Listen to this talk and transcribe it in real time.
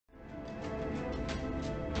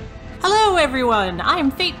everyone, I'm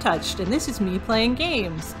Fate Touched, and this is me playing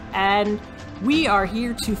games. And we are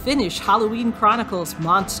here to finish Halloween Chronicles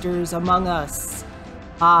Monsters Among Us.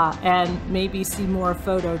 And maybe see more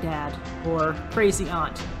Photo Dad or Crazy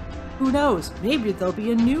Aunt. Who knows, maybe there'll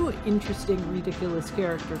be a new interesting, ridiculous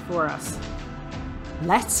character for us.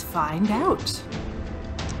 Let's find out.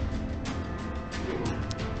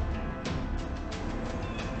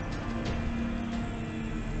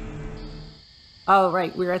 Oh,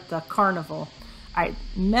 right, we're at the carnival. Alright,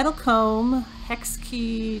 metal comb, hex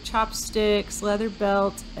key, chopsticks, leather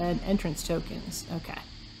belt, and entrance tokens. Okay.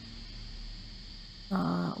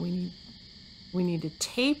 We need a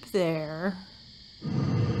tape there.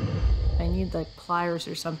 I need like pliers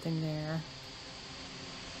or something there.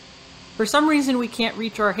 For some reason we can't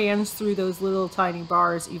reach our hands through those little tiny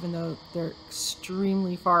bars even though they're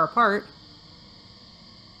extremely far apart.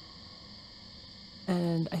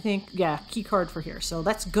 And I think, yeah, key card for here. So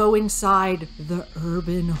let's go inside the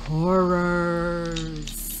urban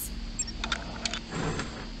horrors.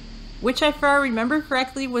 Which, if I remember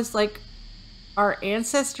correctly, was like our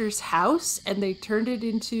ancestors' house, and they turned it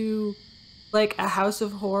into like a house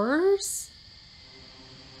of horrors?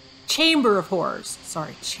 Chamber of Horrors.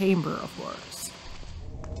 Sorry, Chamber of Horrors.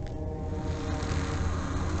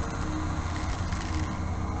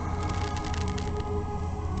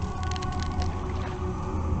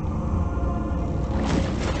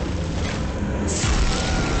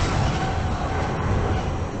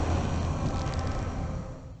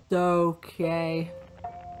 Okay.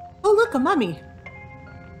 Oh, look, a mummy.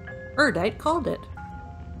 Erdite called it.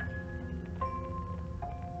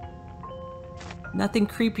 Nothing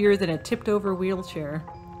creepier than a tipped over wheelchair.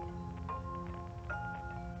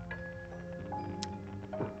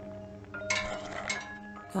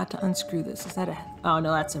 Got to unscrew this. Is that a... Oh,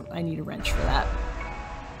 no, that's a... I need a wrench for that.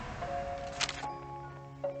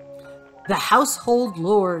 The household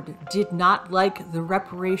lord did not like the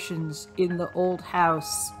reparations in the old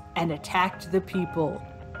house and attacked the people.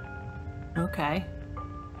 Okay.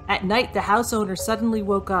 At night, the house owner suddenly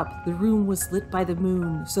woke up. The room was lit by the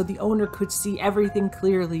moon, so the owner could see everything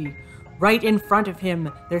clearly. Right in front of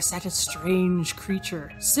him, there sat a strange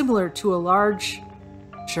creature, similar to a large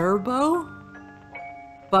jerboa,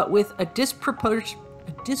 but with a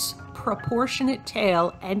disproportionate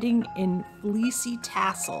tail ending in fleecy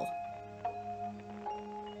tassel.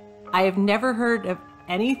 I have never heard of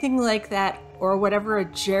anything like that or whatever a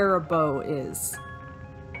jerboa is.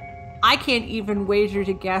 I can't even wager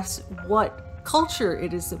to guess what culture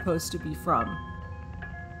it is supposed to be from.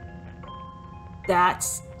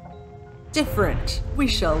 That's different. We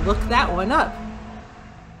shall look that one up.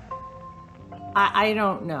 I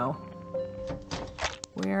don't know.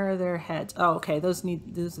 Where are their heads? Oh, okay, those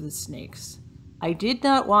are the snakes. I did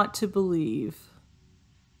not want to believe.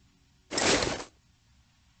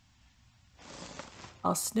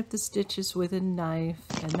 I'll snip the stitches with a knife,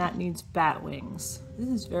 and that needs bat wings. This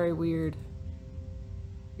is very weird.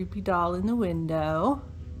 Creepy doll in the window.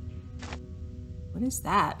 What is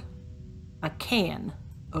that? A can.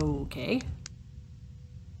 Okay.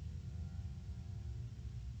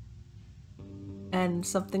 And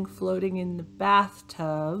something floating in the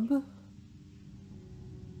bathtub.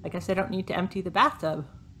 I guess I don't need to empty the bathtub.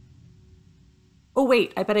 Oh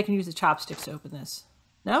wait, I bet I can use the chopsticks to open this.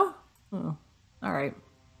 No? Oh. All right.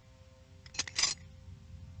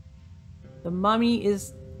 The mummy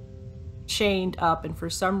is chained up, and for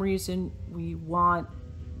some reason we want...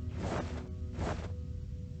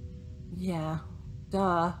 Yeah,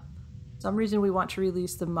 duh. Some reason we want to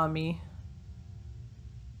release the mummy.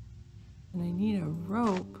 And I need a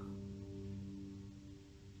rope.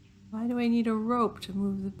 Why do I need a rope to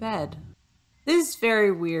move the bed? This is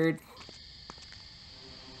very weird.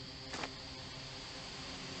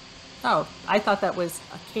 Oh, I thought that was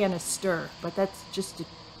a canister, but that's just a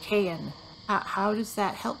can. How does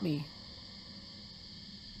that help me?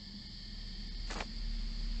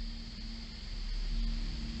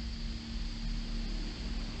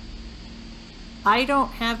 I don't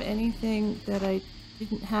have anything that I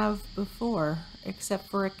didn't have before, except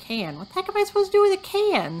for a can. What the heck am I supposed to do with a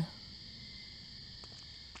can?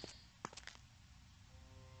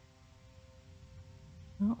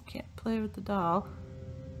 Oh, can't play with the doll.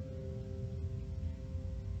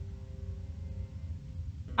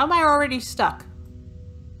 How am I already stuck?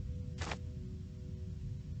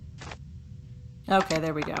 Okay,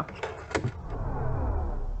 there we go.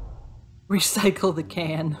 Recycle the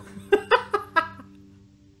can.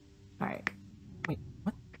 Alright. Wait,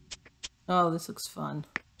 what? Oh, this looks fun.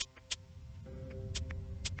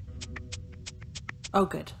 Oh,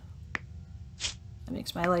 good. That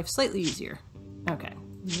makes my life slightly easier. Okay.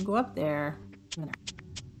 You can go up there.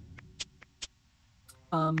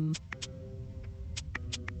 How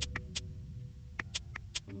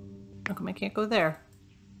come I can't go there?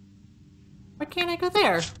 Why can't I go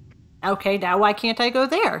there? Okay, now why can't I go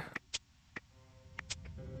there?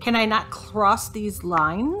 Can I not cross these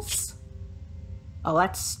lines? Oh,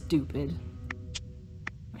 that's stupid.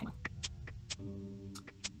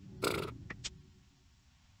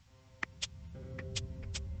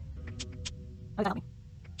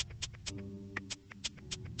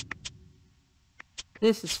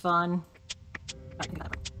 This is fun.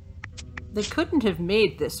 They couldn't have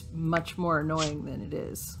made this much more annoying than it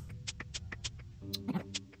is.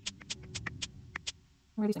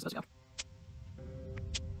 Where are these things supposed to go?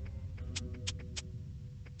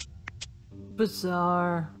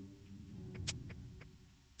 Bizarre.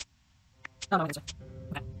 Oh, no, okay.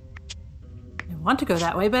 I want to go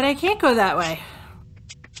that way, but I can't go that way.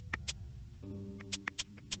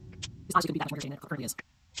 This honestly could be that much more entertaining than it currently is.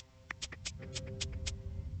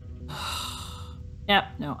 Yep,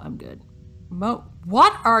 no, I'm good.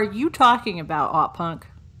 What are you talking about, Oppunk?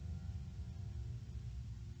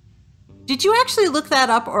 Did you actually look that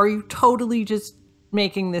up, or are you totally just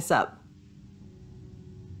making this up?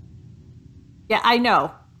 Yeah, I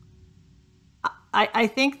know. I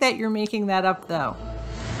think that you're making that up, though.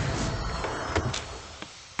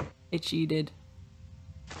 I cheated.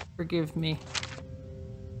 Forgive me.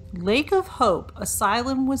 Lake of Hope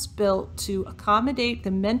Asylum was built to accommodate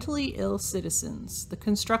the mentally ill citizens. The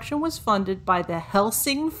construction was funded by the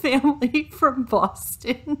Helsing family from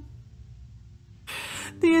Boston.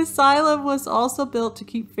 The asylum was also built to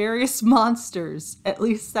keep various monsters. At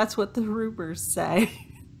least that's what the rumors say.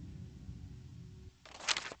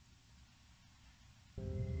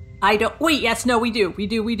 I don't... Wait, yes, no, we do. We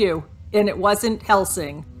do. And it wasn't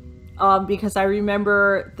Helsing. Because I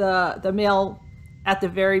remember the male at the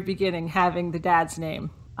very beginning having the dad's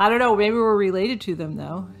name. I don't know, maybe we're related to them,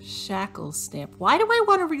 though. Shackles stamp. Why do I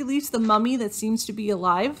want to release the mummy that seems to be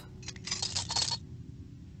alive?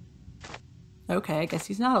 Okay, I guess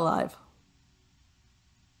he's not alive.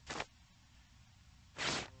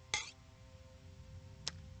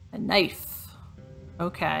 A knife.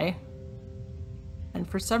 Okay. And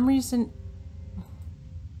for some reason...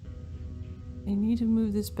 I need to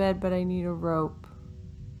move this bed, but I need a rope.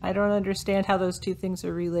 I don't understand how those two things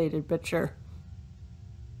are related, but sure.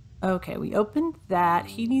 Okay, we opened that.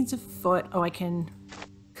 He needs a foot. Oh, I can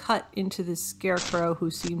cut into this scarecrow who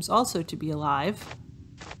seems also to be alive.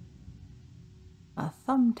 A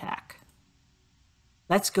thumbtack.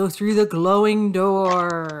 Let's go through the glowing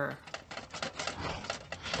door.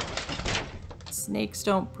 Snakes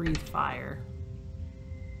don't breathe fire.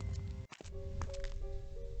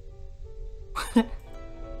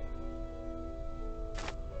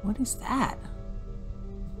 What is that?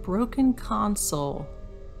 Broken console.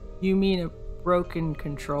 You mean a broken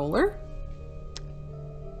controller?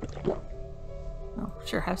 Oh,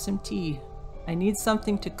 sure, have some tea. I need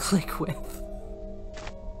something to click with.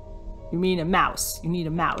 You mean a mouse. You need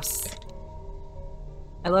a mouse.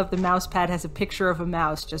 I love the mouse pad has a picture of a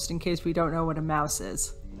mouse, just in case we don't know what a mouse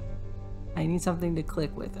is. I need something to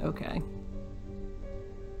click with. Okay.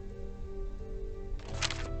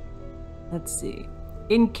 Let's see.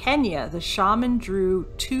 In Kenya, the shaman drew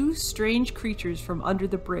 2 strange creatures from under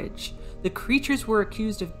the bridge. The creatures were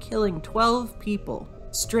accused of killing 12 people.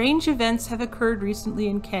 Strange events have occurred recently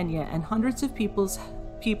in Kenya, and hundreds of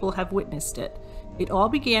people have witnessed it. It all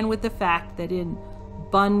began with the fact that in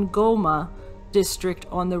Bungoma district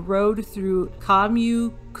on the road through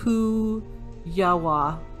Kamukuywa,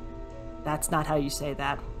 that's not how you say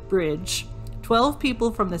that, bridge, 12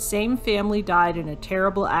 people from the same family died in a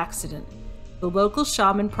terrible accident. The local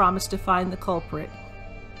shaman promised to find the culprit.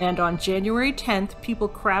 And on January 10th, people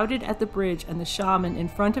crowded at the bridge, and the shaman, in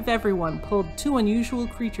front of everyone, pulled 2 unusual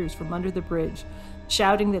creatures from under the bridge,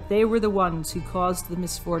 shouting that they were the ones who caused the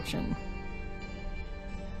misfortune.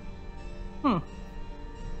 I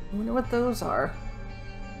wonder what those are.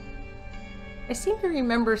 I seem to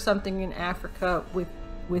remember something in Africa with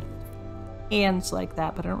hands like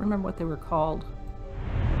that, but I don't remember what they were called.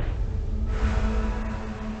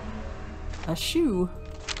 A shoe.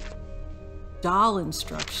 Doll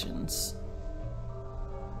instructions.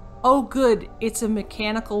 Oh good, it's a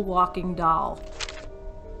mechanical walking doll.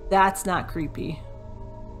 That's not creepy.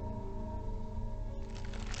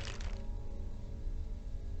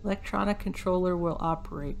 Electronic controller will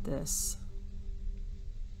operate this.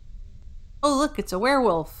 Oh look, it's a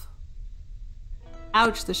werewolf.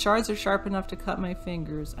 Ouch, the shards are sharp enough to cut my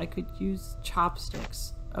fingers. I could use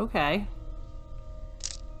chopsticks. Okay.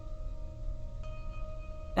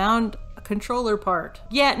 Found controller part.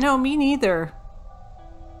 Yeah, no, me neither.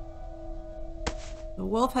 The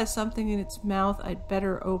wolf has something in its mouth. I'd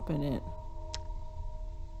better open it.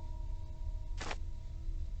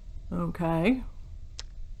 Okay.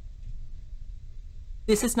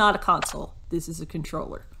 This is not a console. This is a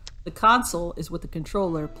controller. The console is what the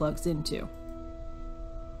controller plugs into.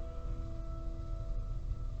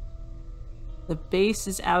 The bass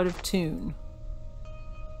is out of tune.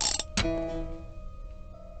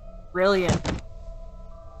 Brilliant.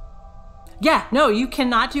 Yeah, no, you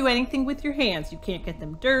cannot do anything with your hands. You can't get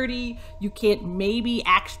them dirty. You can't maybe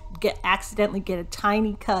accidentally get a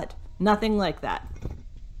tiny cut. Nothing like that.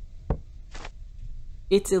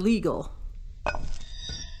 It's illegal.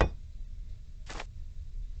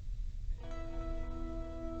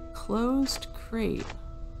 Closed crate.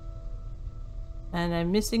 And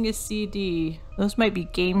I'm missing a CD. Those might be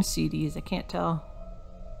game CDs, I can't tell.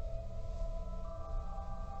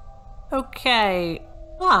 Okay.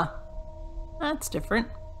 Ah, that's different.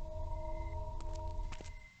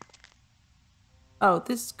 Oh,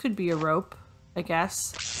 this could be a rope, I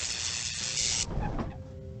guess.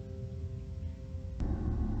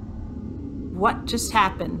 What just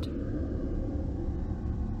happened?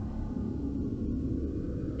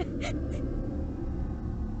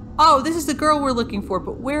 Oh, this is the girl we're looking for,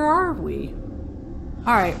 but where are we?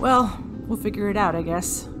 Alright, well, we'll figure it out, I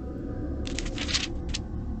guess.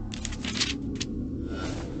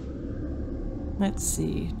 Let's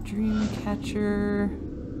see. Dreamcatcher.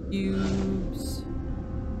 Cubes.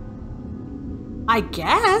 I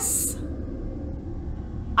guess?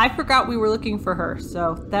 I forgot we were looking for her,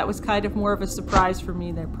 so that was kind of more of a surprise for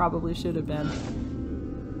me than it probably should have been.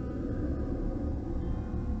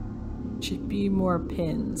 Should be more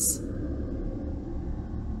pins.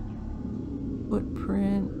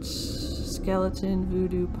 Footprint, skeleton,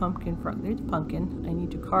 voodoo, pumpkin, frog. There's pumpkin. I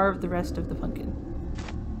need to carve the rest of the pumpkin.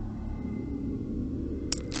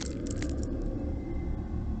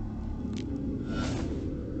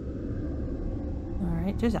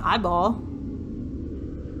 Alright, there's an eyeball.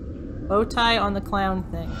 Bow tie on the clown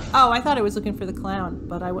thing. Oh, I thought I was looking for the clown,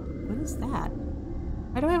 but what is that?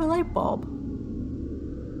 Why do I have a light bulb?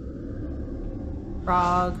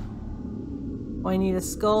 Frog. Oh, I need a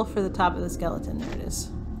skull for the top of the skeleton. There it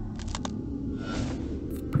is.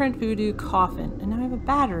 Print voodoo coffin. And now I have a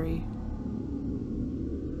battery.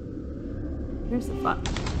 Here's the fuck.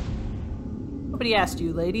 Nobody asked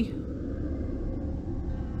you, lady.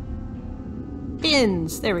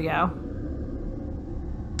 Pins! There we go.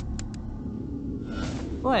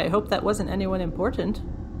 Boy, I hope that wasn't anyone important.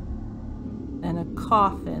 And a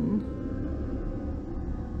coffin.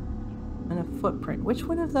 And a footprint. Which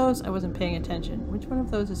one of those? I wasn't paying attention. Which one of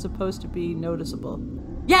those is supposed to be noticeable?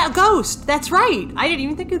 Yeah, a ghost! That's right! I didn't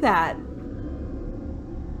even think of that.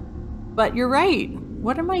 But you're right.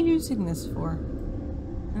 What am I using this for?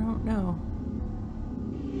 I don't know.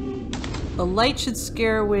 The light should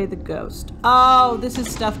scare away the ghost. Oh, this is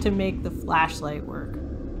stuff to make the flashlight work.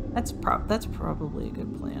 That's probably a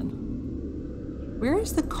good plan. Where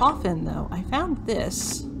is the coffin, though? I found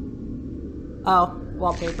this. Oh,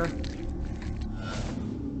 wallpaper.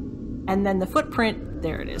 And then the footprint,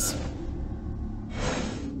 there it is.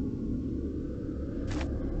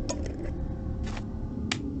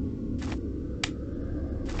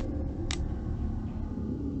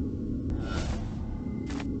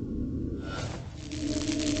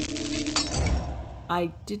 I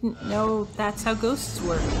didn't know that's how ghosts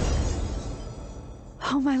work.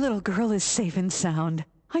 Oh, my little girl is safe and sound.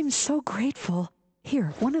 I'm so grateful.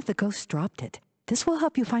 Here, one of the ghosts dropped it. This will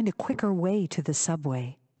help you find a quicker way to the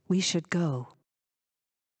subway. We should go.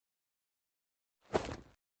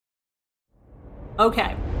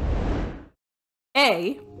 Okay.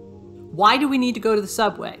 A, why do we need to go to the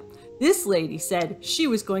subway? This lady said she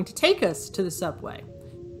was going to take us to the subway.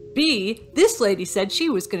 B, this lady said she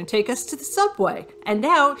was going to take us to the subway, and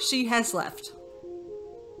now she has left.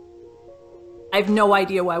 I have no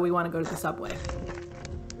idea why we want to go to the subway.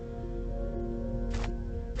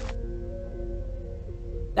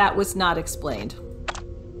 That was not explained.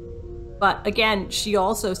 But again, she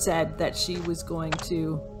also said that she was going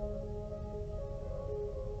to...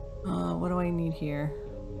 what do I need here?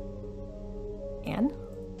 And?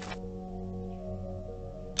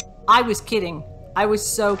 I was kidding. I was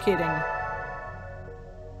so kidding.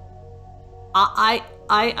 I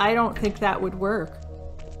don't think that would work.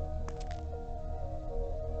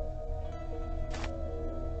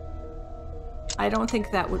 I don't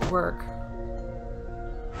think that would work.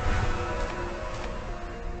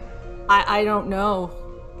 I don't know.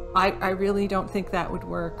 I really don't think that would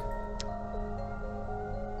work.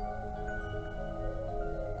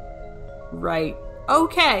 Right.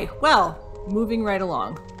 Okay, well, moving right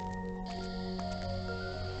along.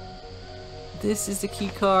 This is the key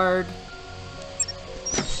card.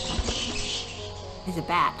 It's a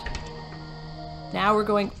bat. Now we're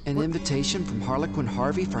going... An invitation from Harlequin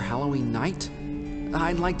Harvey for Halloween night?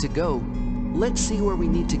 I'd like to go. Let's see where we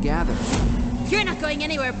need to gather. You're not going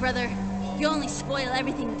anywhere, brother. You only spoil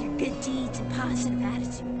everything with your good deeds and positive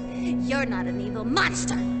attitude. You're not an evil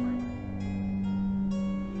monster.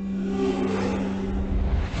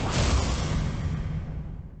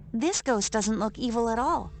 This ghost doesn't look evil at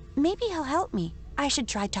all. Maybe he'll help me. I should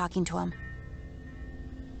try talking to him.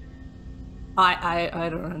 I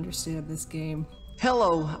don't understand this game.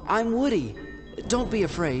 Hello, I'm Woody. Don't be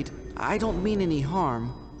afraid. I don't mean any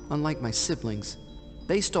harm, unlike my siblings.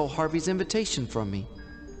 They stole Harvey's invitation from me.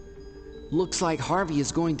 Looks like Harvey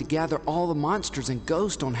is going to gather all the monsters and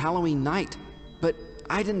ghosts on Halloween night, but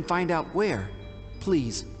I didn't find out where.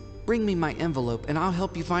 Please, bring me my envelope and I'll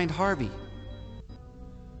help you find Harvey.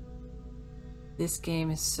 This game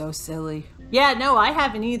is so silly. Yeah, no, I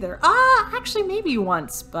haven't either. Actually maybe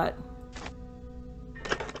once, but...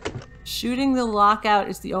 Shooting the lockout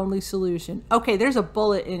is the only solution. Okay, there's a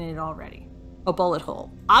bullet in it already. A bullet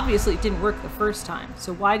hole. Obviously it didn't work the first time,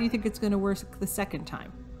 so why do you think it's going to work the second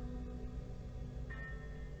time?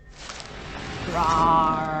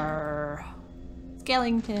 Rawr.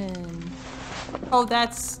 Skellington. Oh,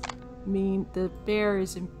 that's mean. The bear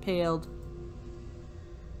is impaled.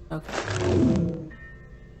 Okay.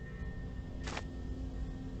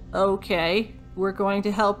 Okay. We're going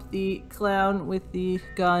to help the clown with the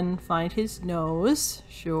gun find his nose.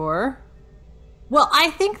 Sure. Well, I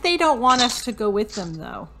think they don't want us to go with them,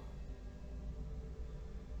 though.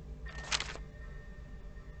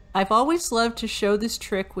 I've always loved to show this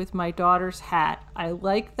trick with my daughter's hat. I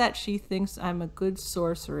like that she thinks I'm a good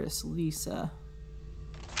sorceress, Lisa.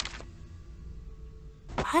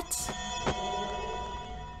 What?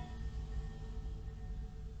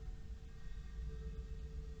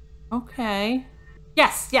 Okay.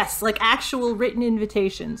 Yes, like actual written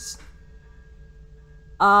invitations.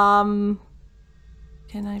 Can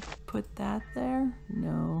I put that there?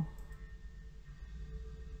 No.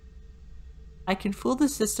 I can fool the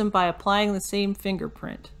system by applying the same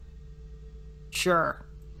fingerprint. Sure.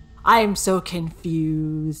 I am so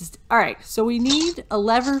confused. Alright, so we need a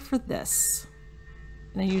lever for this.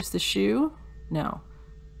 Can I use the shoe? No.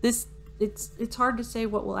 It's hard to say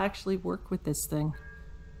what will actually work with this thing.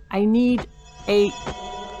 I need a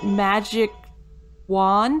magic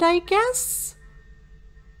wand, I guess?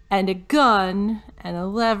 And a gun, and a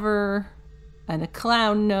lever, and a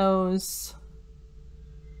clown nose.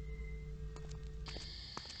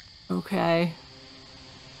 Okay.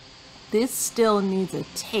 This still needs a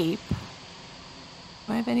tape.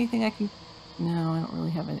 Do I have anything I can... No, I don't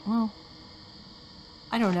really have any... Well,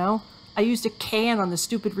 I don't know. I used a can on the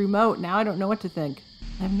stupid remote. Now I don't know what to think.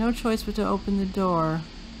 I have no choice but to open the door.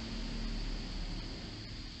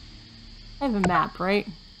 I have a map, right?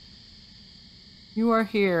 You are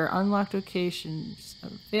here. Unlocked locations.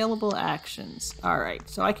 Available actions. Alright,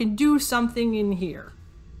 so I can do something in here.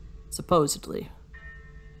 Supposedly.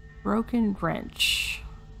 Broken wrench.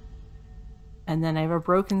 And then I have a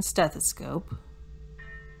broken stethoscope.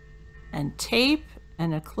 And tape,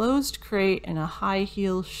 and a closed crate, and a high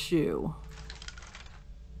heel shoe.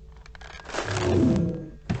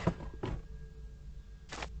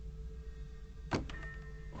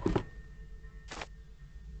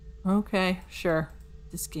 Okay, sure.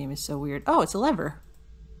 This game is so weird. Oh, it's a lever.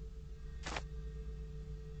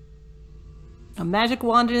 A magic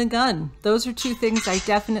wand and a gun. Those are two things I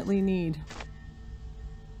definitely need.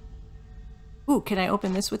 Ooh, can I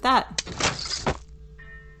open this with that?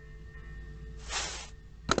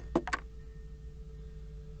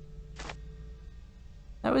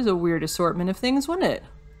 That was a weird assortment of things, wasn't it?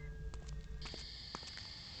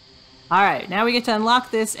 Alright, now we get to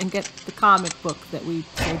unlock this and get the comic book that we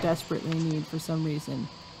so desperately need for some reason.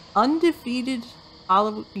 Undefeated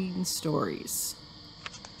Halloween Stories.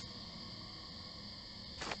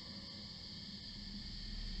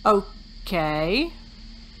 Okay.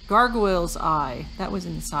 Gargoyle's Eye. That was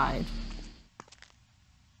inside.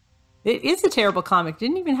 It is a terrible comic.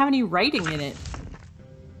 Didn't even have any writing in it.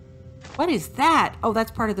 What is that? Oh,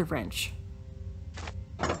 that's part of the wrench.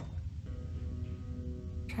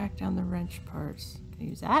 Track down the wrench parts. Can I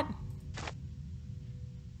use that?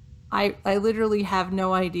 I literally have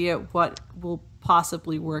no idea what will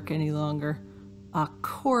possibly work any longer. A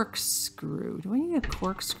corkscrew. Do I need a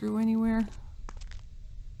corkscrew anywhere?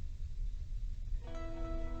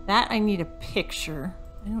 That I need a picture.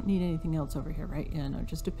 I don't need anything else over here, right? Yeah, no,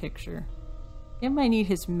 just a picture. Him, I need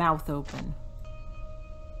his mouth open.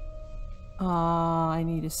 I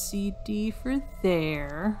need a CD for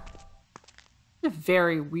there. It's a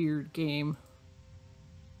very weird game.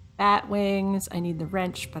 Bat wings. I need the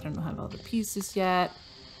wrench, but I don't have all the pieces yet.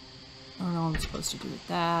 I don't know what I'm supposed to do with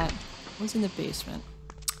that. What's in the basement?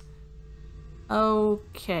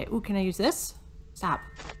 Okay. Ooh, can I use this? Stop.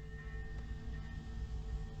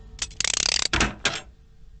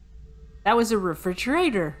 That was a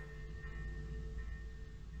refrigerator.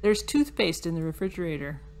 There's toothpaste in the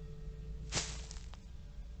refrigerator.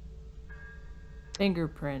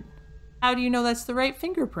 Fingerprint. How do you know that's the right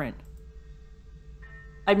fingerprint?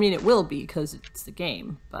 I mean, it will be because it's the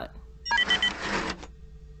game, but...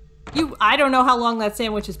 I don't know how long that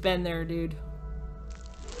sandwich has been there, dude.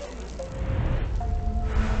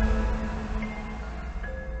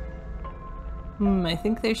 I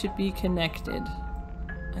think they should be connected.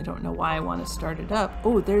 I don't know why I want to start it up.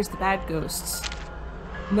 Oh, there's the bad ghosts.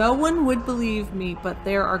 No one would believe me, but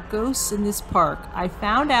there are ghosts in this park. I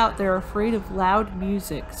found out they're afraid of loud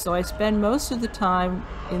music, so I spend most of the time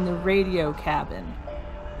in the radio cabin.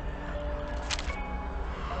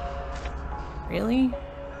 Really?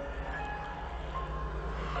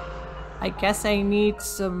 I guess I need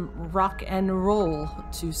some rock and roll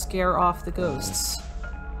to scare off the ghosts.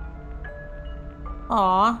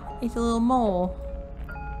 Aw, it's a little mole.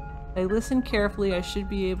 If I listen carefully, I should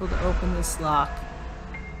be able to open this lock.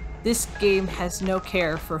 This game has no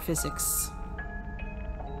care for physics.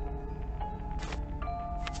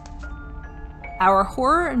 Our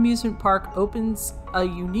horror amusement park opens a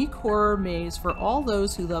unique horror maze for all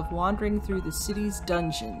those who love wandering through the city's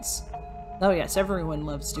dungeons. Oh yes, everyone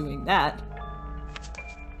loves doing that.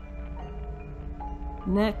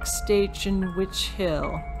 Next station, Witch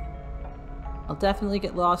Hill. I'll definitely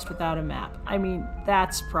get lost without a map. I mean,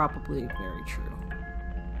 that's probably very true.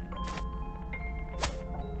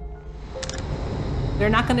 They're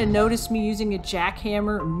not going to notice me using a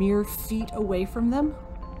jackhammer mere feet away from them?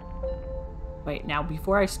 Wait, now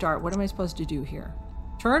before I start, what am I supposed to do here?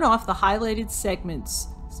 Turn off the highlighted segments.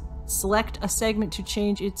 Select a segment to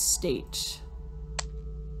change its state.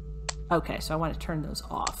 Okay, so I want to turn those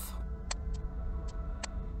off.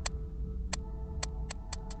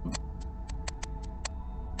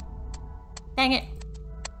 Dang it!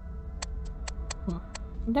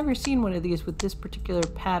 I've never seen one of these with this particular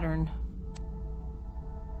pattern.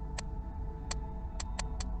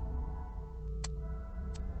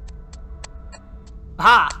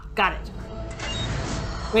 Aha! Got it!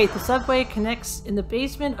 Wait, the subway connects in the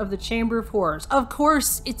basement of the Chamber of Horrors. Of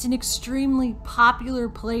course! It's an extremely popular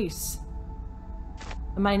place.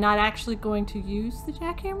 Am I not actually going to use the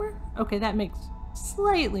jackhammer? Okay, that makes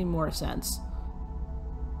slightly more sense.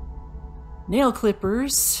 Nail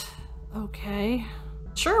clippers. Okay.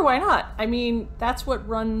 Sure, why not? I mean, that's what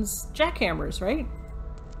runs jackhammers, right?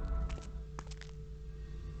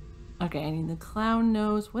 Okay, I need the clown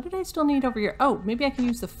nose. What did I still need over here? Oh, maybe I can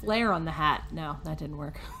use the flare on the hat. No, that didn't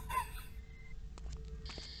work.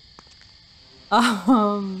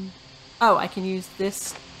 Oh, I can use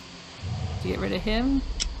this to get rid of him.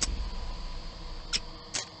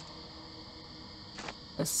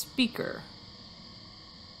 A speaker.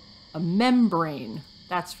 A membrane.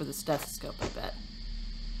 That's for the stethoscope, I bet.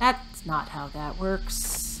 That's not how that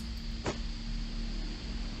works.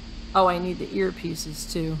 Oh, I need the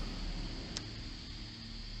earpieces too.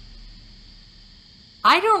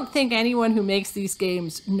 I don't think anyone who makes these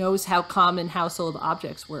games knows how common household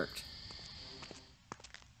objects worked.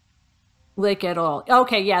 Like at all.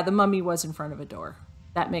 Okay, yeah, the mummy was in front of a door.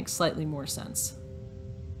 That makes slightly more sense.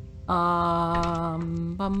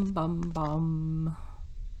 Bum bum bum.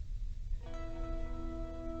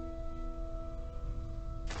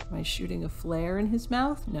 Am I shooting a flare in his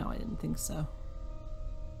mouth? No, I didn't think so.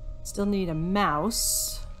 Still need a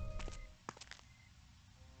mouse.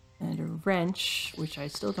 And a wrench, which I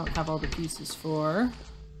still don't have all the pieces for.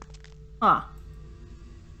 Huh.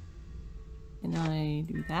 Can I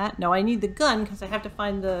do that? No, I need the gun because I have to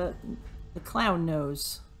find the clown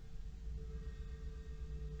nose.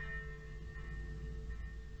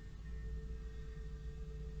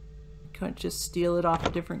 I couldn't just steal it off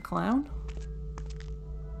a different clown?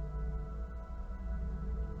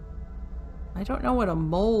 I don't know what a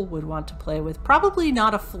mole would want to play with. Probably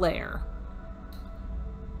not a flare.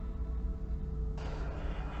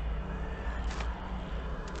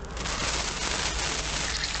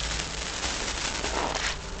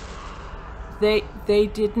 They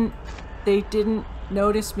didn't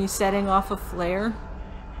notice me setting off a flare?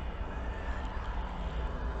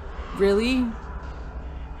 Really?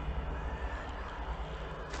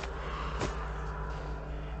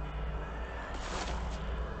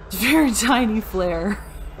 It's a very tiny flare.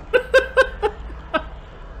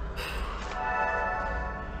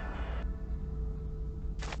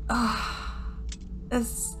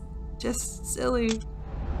 That's just silly.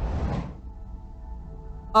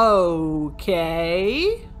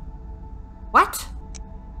 Okay. What?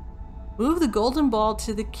 Move the golden ball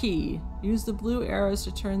to the key. Use the blue arrows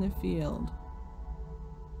to turn the field.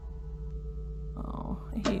 Oh,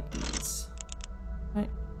 I hate these.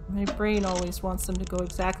 My brain always wants them to go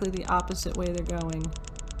exactly the opposite way they're going.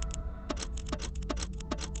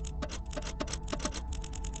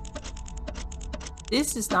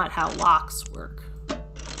 This is not how locks work.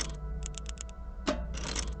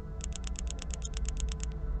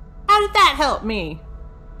 How did that help me?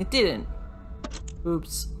 It didn't.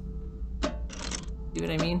 Oops. See what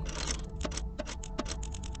I mean?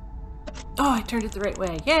 Oh, I turned it the right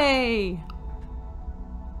way. Yay!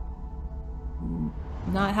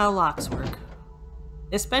 Not how locks work.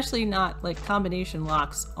 Especially not like combination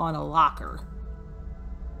locks on a locker.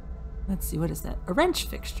 Let's see, what is that? A wrench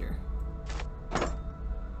fixture.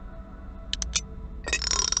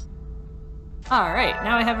 Alright,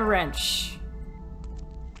 now I have a wrench.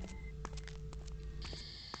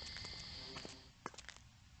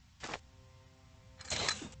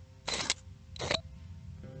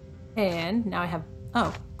 And now I have,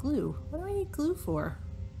 oh, glue. What do I need glue for?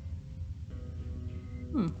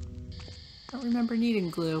 Don't remember needing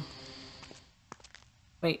glue.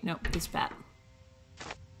 Wait, no, it's bat.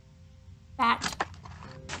 Bat.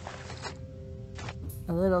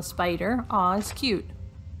 A little spider. Aw, it's cute.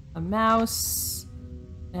 A mouse.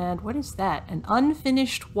 And what is that? An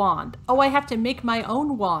unfinished wand. Oh, I have to make my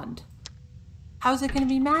own wand. How's it going to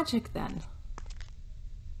be magic then?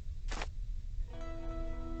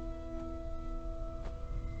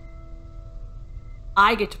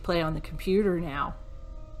 I get to play on the computer now.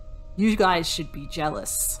 You guys should be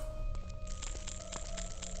jealous.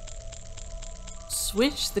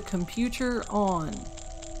 Switch the computer on.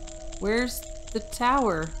 Where's the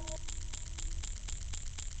tower?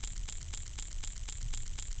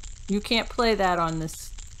 You can't play that on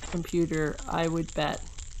this computer, I would bet.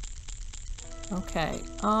 Okay,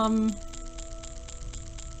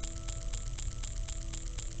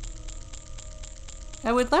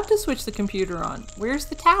 I would love to switch the computer on. Where's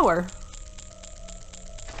the tower?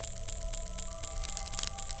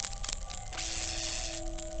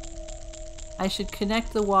 I should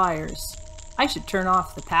connect the wires. I should turn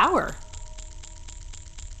off the power.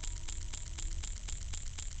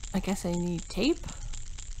 I guess I need tape.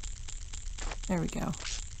 There we go.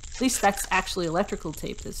 At least that's actually electrical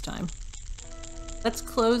tape this time. Let's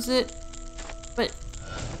close it. But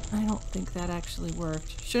I don't think that actually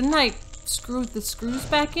worked. Shouldn't I screw the screws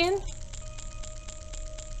back in?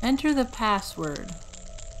 Enter the password.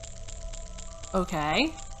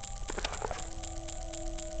 Okay.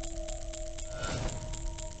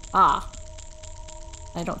 Ah.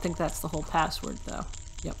 I don't think that's the whole password though.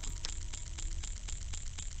 Yep.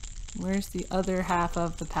 Where's the other half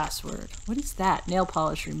of the password? What is that? Nail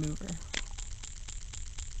polish remover.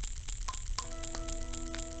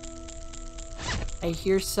 I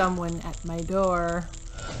hear someone at my door.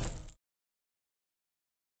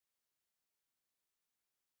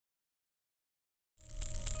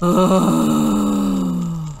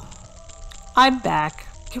 I'm back.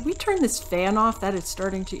 Can we turn this fan off? That is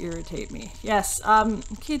starting to irritate me. Yes,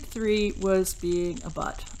 kid 3 was being a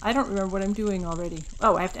butt. I don't remember what I'm doing already.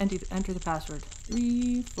 Oh, I have to enter the password.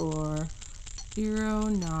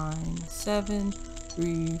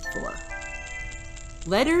 340974.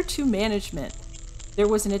 Letter to management. There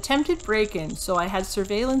was an attempted break-in, so I had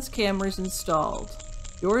surveillance cameras installed.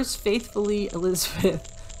 Yours faithfully, Elizabeth.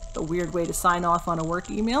 A weird way to sign off on a work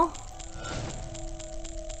email.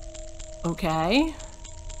 Okay.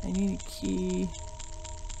 I need a key.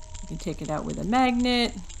 I can take it out with a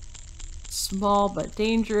magnet. Small but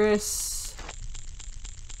dangerous.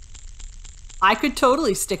 I could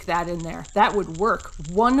totally stick that in there. That would work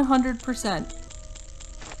 100%.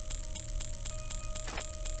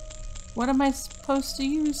 What am I supposed to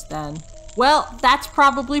use then? Well, that's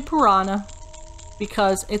probably piranha.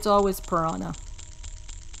 Because it's always piranha.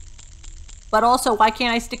 But also, why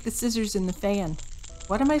can't I stick the scissors in the fan?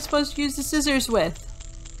 What am I supposed to use the scissors with?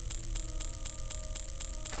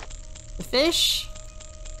 The fish?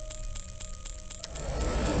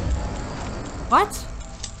 What?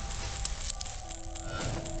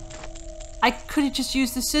 I could have just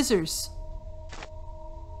used the scissors.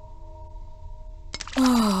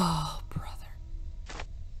 Oh, brother.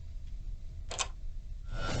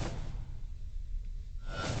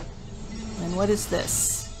 And what is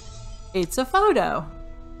this? It's a photo.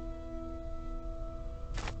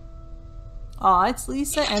 Aw, it's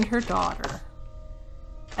Lisa and her daughter.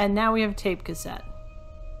 And now we have a tape cassette.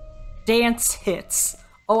 Dance hits.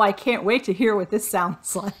 Oh, I can't wait to hear what this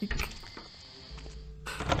sounds like.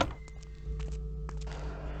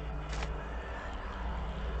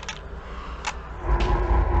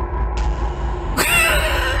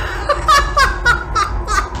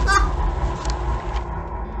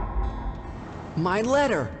 My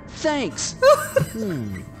letter! Thanks!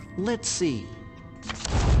 Let's see.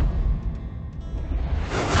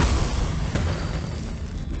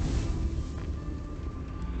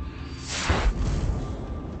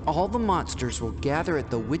 All the monsters will gather at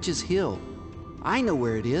the Witch's Hill. I know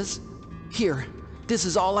where it is. Here, this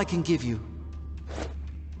is all I can give you.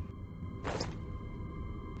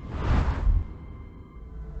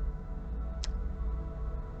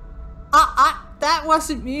 That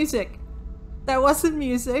wasn't music. That wasn't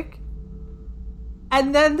music.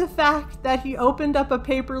 And then the fact that he opened up a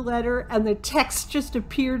paper letter and the text just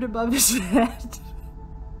appeared above his head.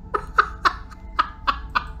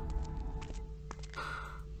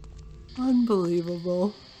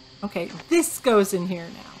 Unbelievable. Okay, this goes in here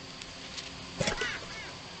now.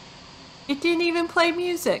 It didn't even play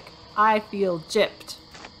music. I feel gypped.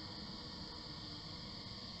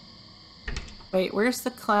 Wait, where's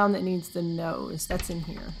the clown that needs the nose? That's in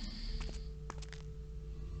here.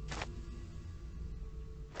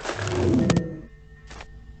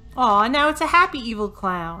 Aw, now it's a happy evil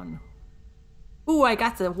clown. Ooh, I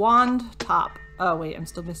got the wand top. Oh, wait, I'm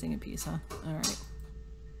still missing a piece, huh? Alright.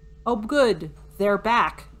 Oh, good. They're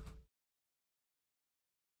back.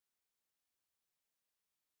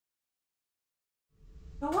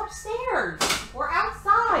 Go upstairs. We're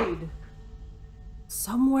outside.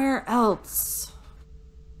 Somewhere else.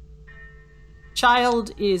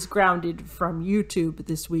 Child is grounded from YouTube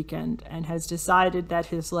this weekend and has decided that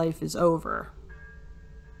his life is over.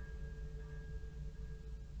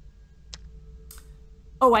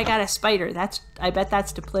 Oh, I got a spider. I bet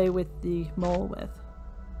that's to play with the mole with.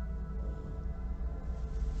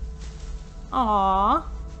 Aww.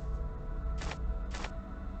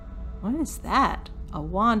 What is that? A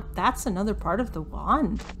wand. That's another part of the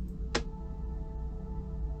wand.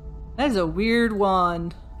 That is a weird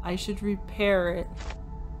wand. I should repair it.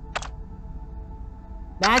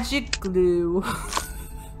 Magic glue.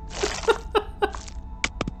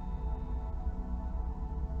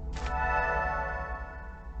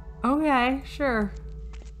 Okay, sure.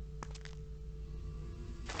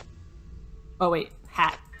 Oh wait,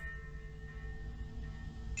 hat.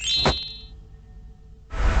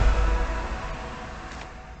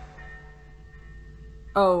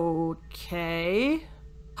 Okay.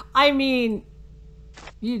 I mean,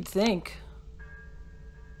 you'd think.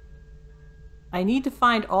 I need to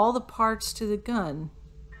find all the parts to the gun.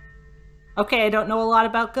 Okay, I don't know a lot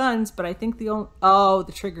about guns, but I think the only... Oh,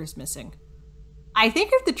 the trigger's missing. I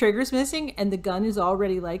think if the trigger's missing and the gun is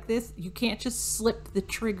already like this, you can't just slip the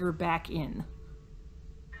trigger back in.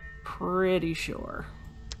 Pretty sure.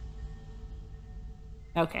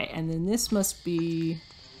 Okay, and then this must be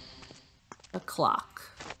a clock.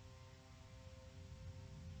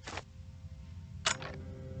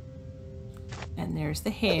 And there's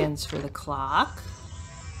the hands for the clock.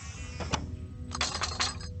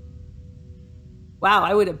 Wow,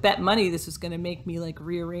 I would have bet money this was going to make me like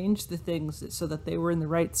rearrange the things so that they were in the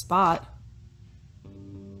right spot.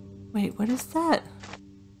 Wait, what is that?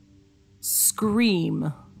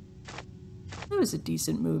 Scream. That was a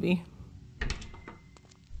decent movie.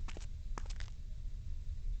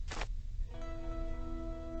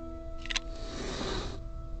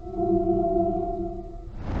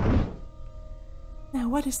 Now,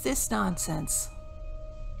 what is this nonsense?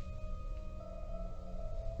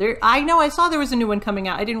 I know I saw there was a new one coming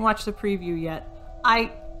out. I didn't watch the preview yet.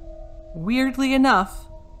 I, weirdly enough,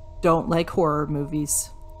 don't like horror movies.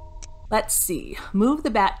 Let's see. Move the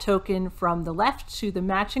bat token from the left to the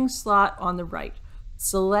matching slot on the right.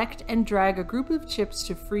 Select and drag a group of chips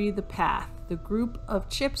to free the path. The group of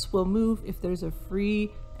chips will move if there's a free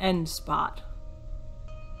end spot.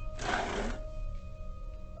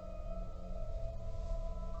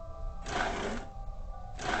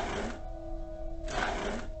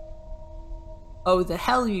 Oh, the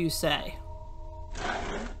hell you say.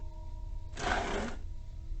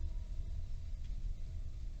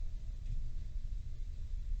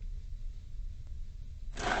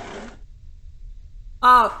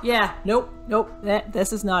 Oh, yeah, nope.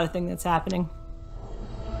 This is not a thing that's happening.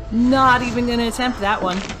 Not even gonna attempt that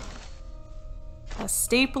one. A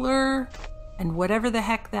stapler, and whatever the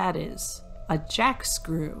heck that is. A jack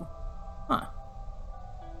screw. Huh.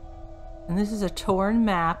 And this is a torn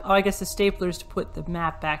map. Oh, I guess the stapler's to put the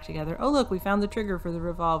map back together. Oh, look, we found the trigger for the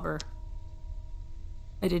revolver.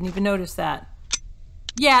 I didn't even notice that.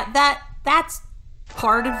 Yeah, that's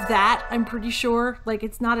part of that, I'm pretty sure. Like,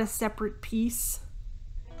 it's not a separate piece.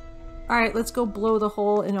 Alright, let's go blow the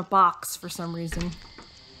hole in a box for some reason.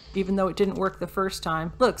 Even though it didn't work the first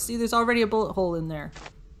time. Look, see, there's already a bullet hole in there.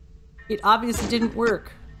 It obviously didn't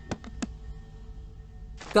work.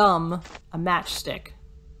 Gum, a matchstick.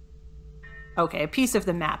 Okay, a piece of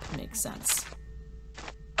the map makes sense.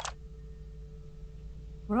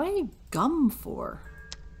 What do I need gum for?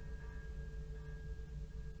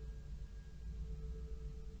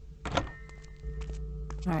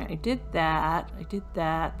 Alright, I did that.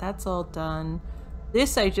 That's all done.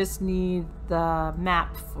 This I just need the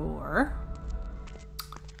map for.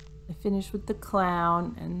 I finished with the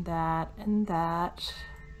clown and that and that.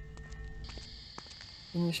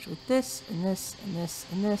 Finished with this and this and this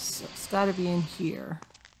and this. So it's gotta be in here.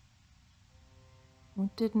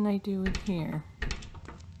 What didn't I do in here?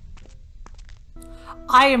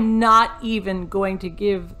 I am not even going to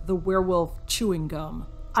give the werewolf chewing gum.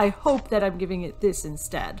 I hope that I'm giving it this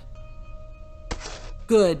instead.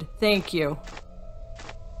 Good, thank you.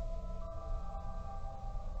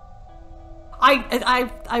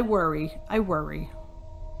 I worry. I worry.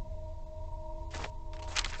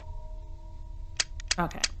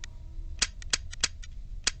 Okay.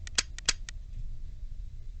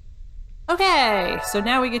 Okay, so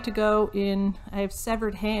now we get to go in. I have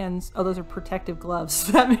severed hands. Oh, those are protective gloves.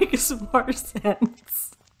 That makes more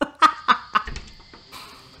sense.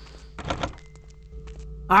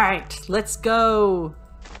 Alright, let's go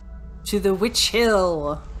to the Witch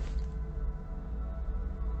Hill.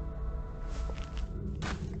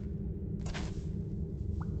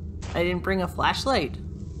 I didn't bring a flashlight.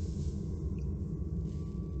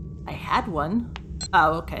 I had one.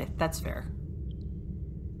 Oh, okay, that's fair.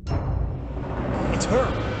 It's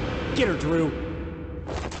her! Get her, Drew!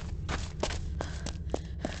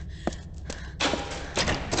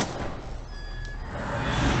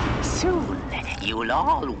 Soon you'll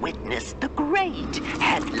all witness the great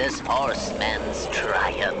Headless Horseman's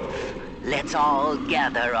triumph. Let's all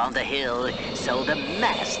gather on the hill so the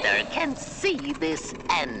Master can see this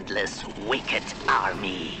endless wicked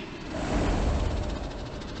army.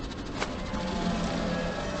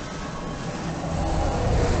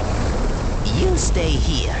 You stay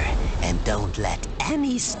here and don't let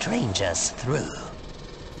any strangers through.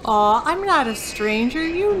 Aw, I'm not a stranger,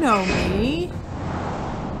 you know me.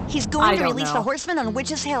 He's going to release the horsemen on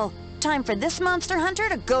Witch's Hill. Time for this monster hunter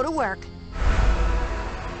to go to work.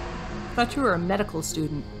 Thought you were a medical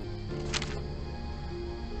student.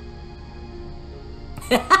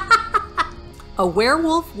 A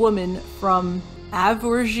werewolf woman from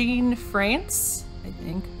Auvergne, France, I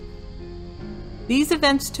think. These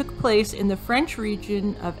events took place in the French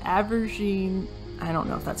region of Auvergne. I don't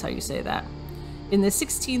know if that's how you say that. In the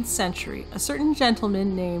 16th century, a certain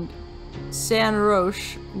gentleman named Saint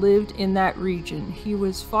Roche lived in that region. He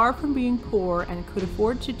was far from being poor and could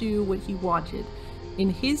afford to do what he wanted. In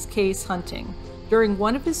his case, hunting. During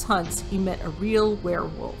one of his hunts, he met a real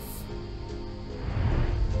werewolf.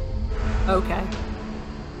 Okay.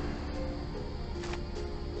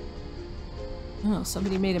 Oh,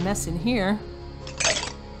 somebody made a mess in here.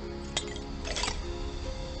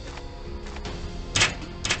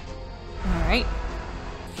 Alright.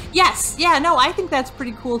 Yes! Yeah, no, I think that's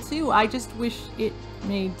pretty cool too. I just wish it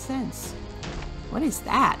made sense. What is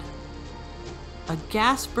that? A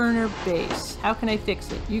gas burner base. How can I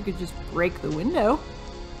fix it? You could just break the window.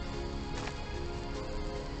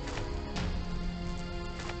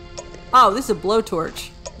 Oh, this is a blowtorch.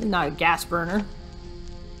 Not a gas burner.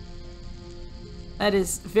 That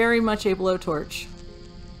is very much a blowtorch.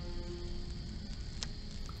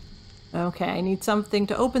 Okay, I need something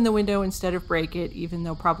to open the window instead of break it, even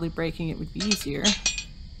though probably breaking it would be easier.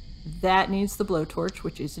 That needs the blowtorch,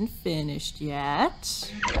 which isn't finished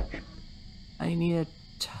yet. I need a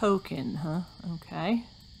token, huh? Okay.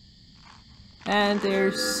 And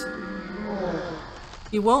there's...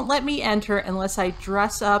 He won't let me enter unless I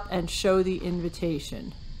dress up and show the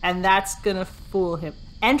invitation. And that's gonna fool him.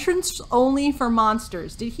 Entrance only for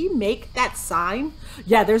monsters. Did he make that sign?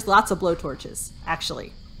 Yeah, there's lots of blowtorches,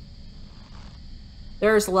 actually.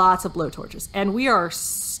 There's lots of blowtorches. And we are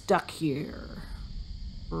stuck here.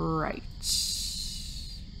 Right.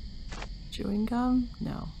 Chewing gum?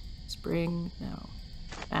 No. Spring? No.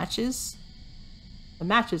 Matches? The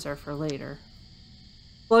matches are for later.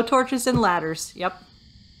 Blowtorches and ladders. Yep.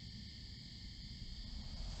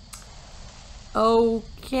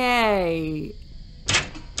 Okay.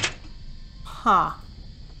 Huh.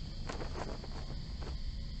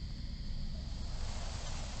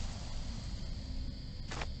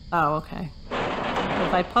 Oh, okay.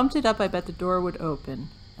 If I pumped it up, I bet the door would open.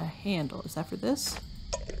 A handle. Is that for this?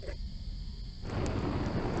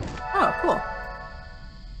 Oh, cool.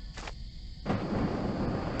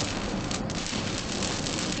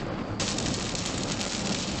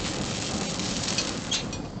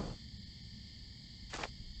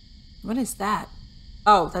 What is that?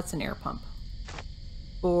 Oh, that's an air pump.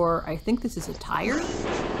 Or I think this is a tire?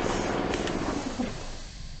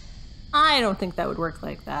 I don't think that would work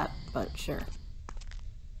like that, but sure.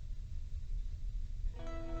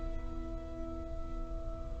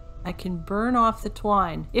 I can burn off the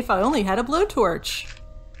twine. If I only had a blowtorch.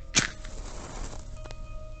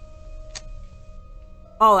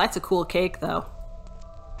 Oh, that's a cool cake, though.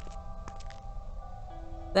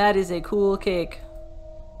 That is a cool cake.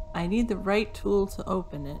 I need the right tool to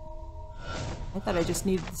open it. I thought I just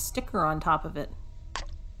needed the sticker on top of it.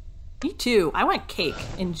 Me too. I want cake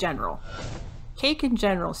in general. Cake in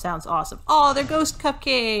general sounds awesome. Oh, they're ghost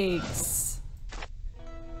cupcakes.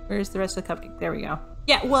 Where's the rest of the cupcake? There we go.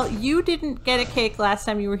 Yeah, well, you didn't get a cake last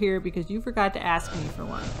time you were here because you forgot to ask me for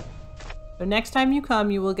one. So next time you come,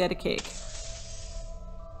 you will get a cake.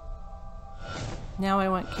 Now I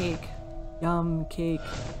want cake. Yum, cake.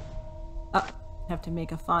 Oh, I have to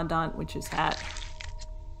make a fondant witch's hat.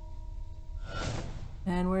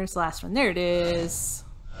 And where's the last one? There it is.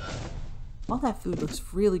 All that food looks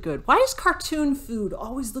really good. Why does cartoon food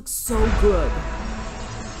always look so good?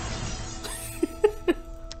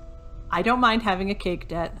 I don't mind having a cake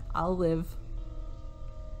debt. I'll live.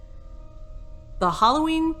 The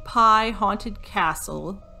Halloween Pie Haunted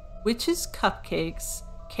Castle, Witch's Cupcakes,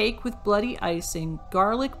 Cake with Bloody Icing,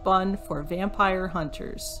 Garlic Bun for Vampire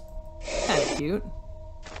Hunters. Kind of cute.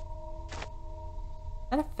 Is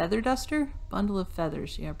that a feather duster? Bundle of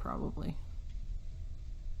feathers. Yeah, probably.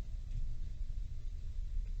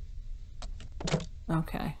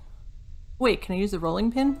 Okay. Wait, can I use the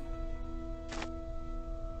rolling pin?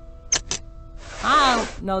 I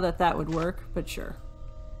don't know that that would work, but sure.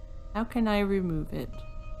 How can I remove it?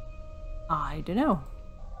 I don't know.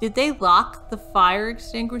 Did they lock the fire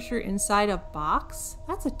extinguisher inside a box?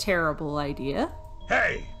 That's a terrible idea.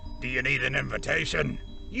 Hey, do you need an invitation?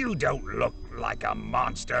 You don't look like a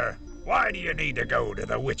monster. Why do you need to go to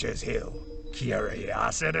the Witch's Hill?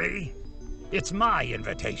 Curiosity? It's my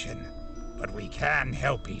invitation, but we can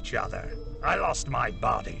help each other. I lost my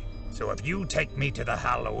body, so if you take me to the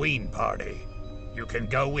Halloween party, you can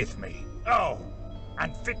go with me. Oh,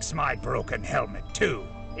 and fix my broken helmet too.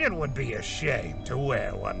 It would be a shame to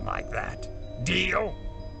wear one like that. Deal?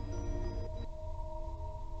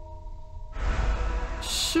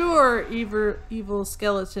 Sure, evil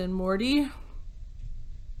skeleton Morty.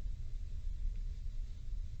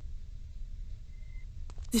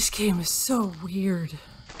 This game is so weird.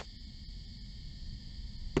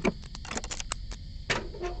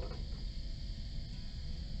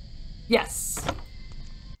 Yes.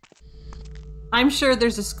 I'm sure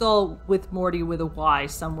there's a skull with Morty with a Y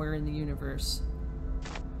somewhere in the universe.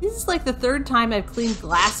 This is like the third time I've cleaned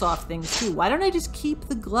glass off things too. Why don't I just keep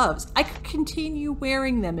the gloves? I could continue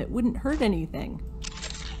wearing them. It wouldn't hurt anything.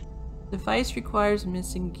 Device requires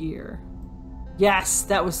missing gear. Yes,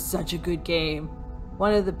 that was such a good game.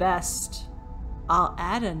 One of the best. I'll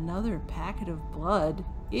add another packet of blood.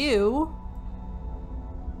 Ew.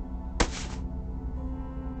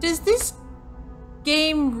 Does this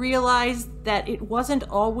game realize that it wasn't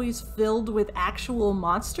always filled with actual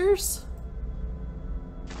monsters?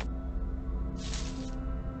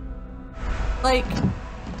 Like,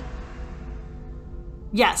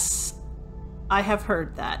 yes, I have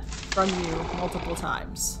heard that from you multiple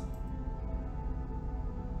times.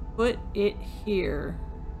 Put it here.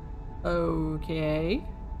 Okay.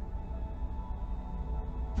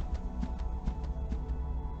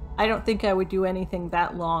 I don't think I would do anything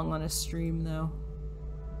that long on a stream, though.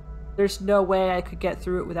 There's no way I could get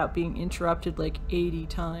through it without being interrupted like 80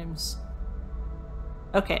 times.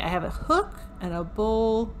 Okay, I have a hook and a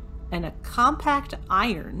bowl and a compact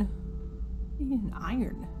iron. I need an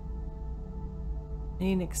iron. I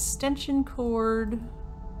need an extension cord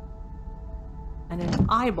and an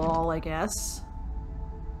eyeball, I guess.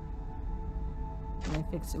 Can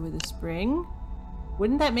I fix it with a spring?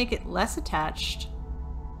 Wouldn't that make it less attached?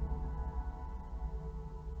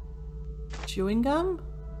 Chewing gum?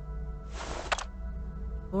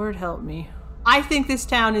 Lord help me. I think this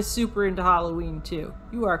town is super into Halloween too.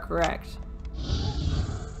 You are correct.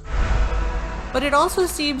 But it also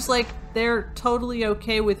seems like they're totally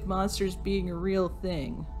okay with monsters being a real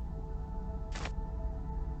thing.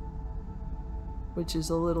 Which is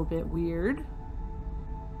a little bit weird.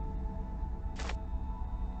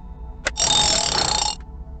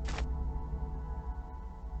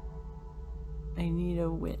 I need a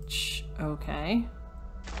witch. Okay.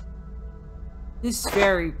 This is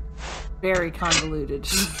very, very convoluted.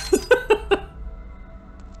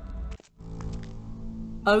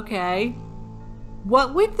 Okay.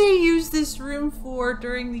 What would they use this room for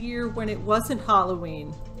during the year when it wasn't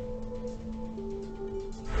Halloween?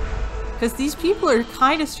 Because these people are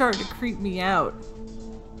kind of starting to creep me out.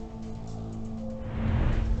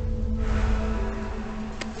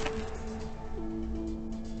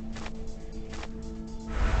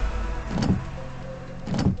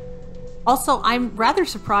 Also, I'm rather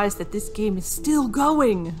surprised that this game is still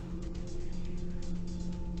going.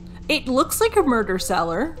 It looks like a murder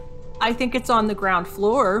cellar. I think it's on the ground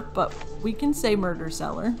floor, but we can say murder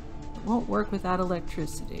cellar. It won't work without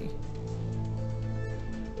electricity.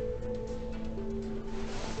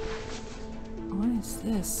 What is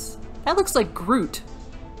this? That looks like Groot.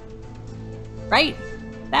 Right?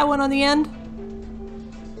 That one on the end?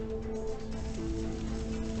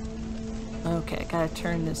 Okay, gotta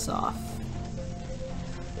turn this off.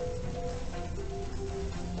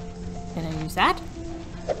 Can I use that?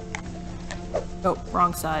 Oh,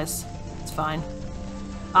 wrong size. It's fine.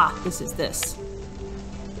 Ah, this is this.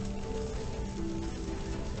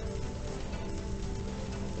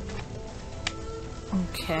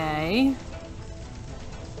 Okay.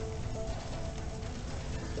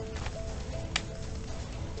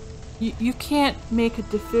 You can't make a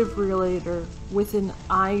defibrillator with an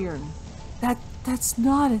iron. That's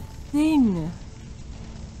not a thing.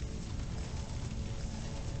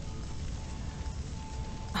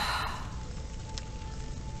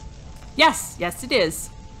 Yes, yes it is.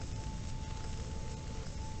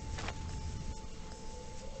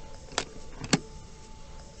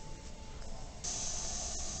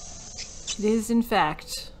 It is in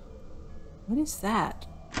fact. What is that?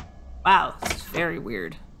 Wow, this is very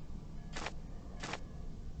weird.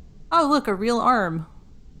 Oh look, a real arm.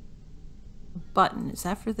 A button, is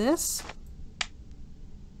that for this?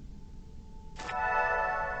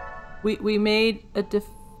 We made a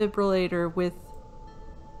defibrillator with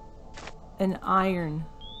an iron.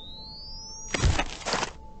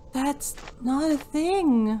 That's not a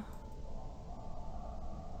thing.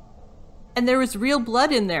 And there was real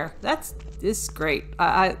blood in there. This is great.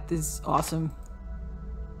 This is awesome.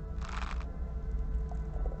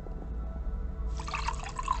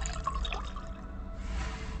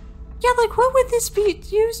 Yeah, like what would this be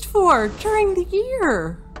used for during the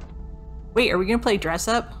year? Wait, are we gonna play dress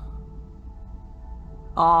up?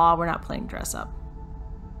 Aw, we're not playing dress up.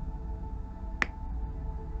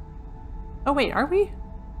 Oh wait, are we?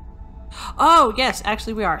 Oh yes,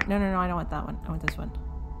 actually we are. No, I don't want that one. I want this one.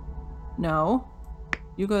 No.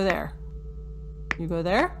 You go there. You go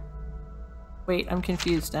there? Wait, I'm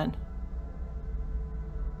confused then.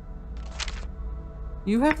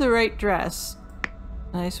 You have the right dress.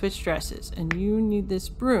 And I switched dresses. And you need this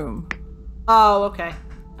broom. Oh, okay.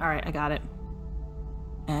 Alright, I got it.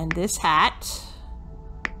 And this hat.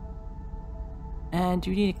 And do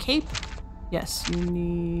you need a cape? Yes, you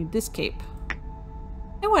need this cape.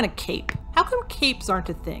 I want a cape. How come capes aren't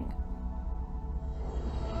a thing?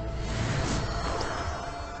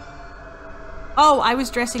 Oh, I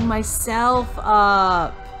was dressing myself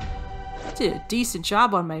up. I did a decent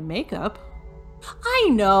job on my makeup. I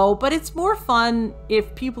know, but it's more fun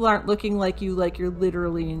if people aren't looking like you like you're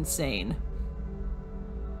literally insane.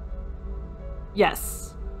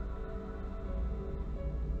 Yes.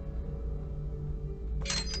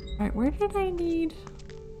 Alright, where did I need...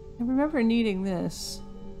 I remember needing this.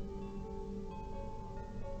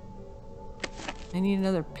 I need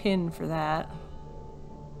another pin for that.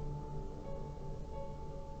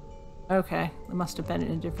 Okay, it must have been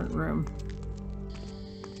in a different room.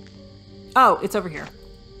 Oh, it's over here.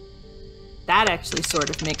 That actually sort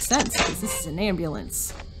of makes sense, because this is an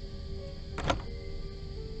ambulance.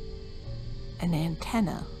 An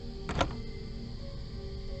antenna.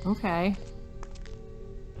 Okay.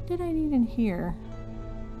 What did I need in here?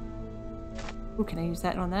 Ooh, can I use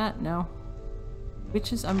that on that? No.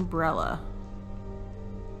 Witch's umbrella.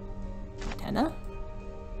 Antenna?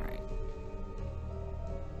 Alright.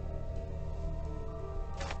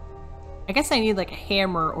 I guess I need like a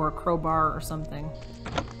hammer or a crowbar or something.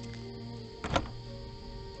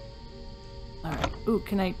 Alright. Ooh,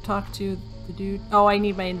 can I talk to the dude? Oh, I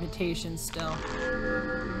need my invitation still.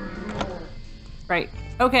 Right.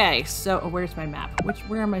 Okay, so where's my map?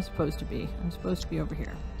 Where am I supposed to be? I'm supposed to be over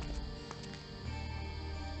here.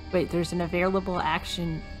 Wait, there's an available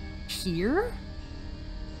action here?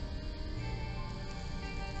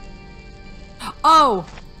 Oh!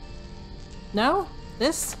 No?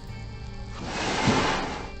 This?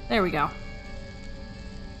 There we go.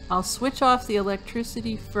 I'll switch off the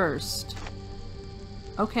electricity first.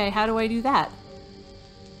 Okay, how do I do that?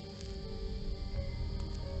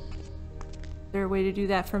 Is there a way to do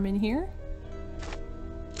that from in here?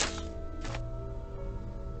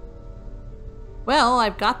 Well,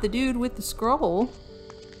 I've got the dude with the scroll.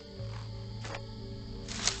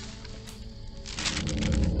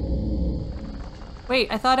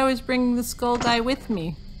 Wait, I thought I was bringing the skull guy with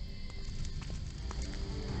me.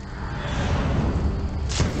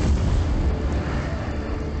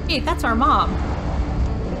 Hey, that's our mom.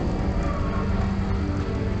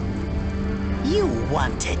 You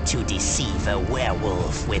wanted to deceive a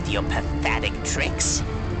werewolf with your pathetic tricks?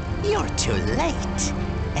 You're too late.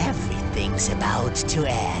 Everything's about to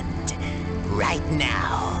end. Right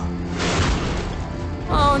now.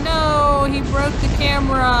 Oh no, he broke the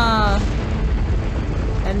camera.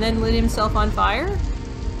 And then lit himself on fire?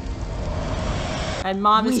 And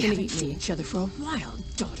Mom is gonna eat me. Each other for a while,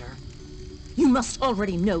 daughter. You must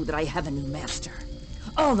already know that I have a new master.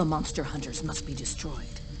 All the monster hunters must be destroyed.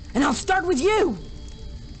 And I'll start with you!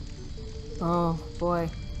 Oh, boy.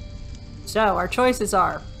 So, our choices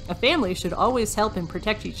are: a family should always help and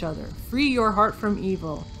protect each other. Free your heart from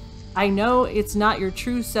evil. I know it's not your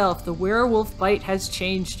true self. The werewolf bite has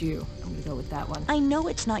changed you. I'm gonna go with that one. I know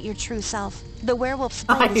it's not your true self. The werewolf's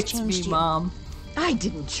bite has changed you. Mom. I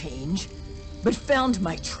didn't change, but found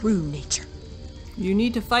my true nature. You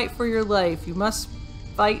need to fight for your life. You must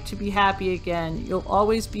fight to be happy again. You'll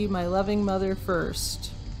always be my loving mother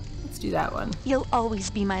first. Let's do that one. You'll always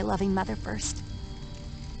be my loving mother first.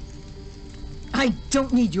 I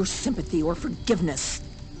don't need your sympathy or forgiveness.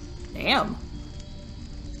 Damn.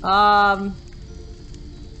 Let's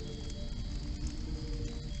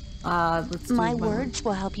do my words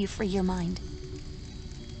will help you free your mind.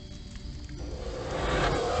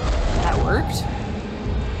 That worked.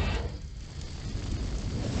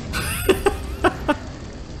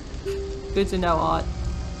 Good to know, Aunt.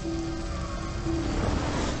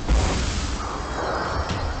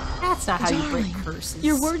 That's not how you break curses.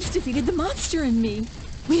 Your words defeated the monster in me.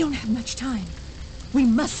 We don't have much time. We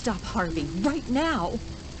must stop Harvey right now.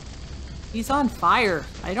 He's on fire.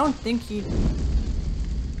 I don't think he...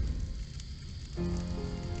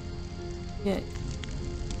 Yeah.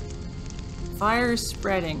 Fire is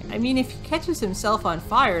spreading. I mean, if he catches himself on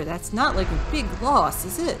fire, that's not like a big loss,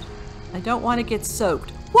 is it? I don't want to get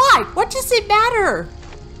soaked. Why? What does it matter?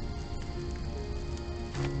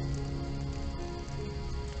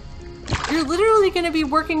 You're literally going to be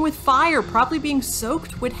working with fire. Probably being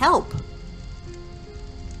soaked would help.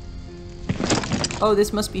 Oh,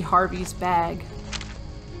 this must be Harvey's bag.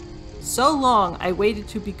 So long, I waited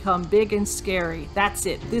to become big and scary. That's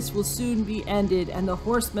it. This will soon be ended, and the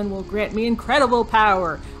horseman will grant me incredible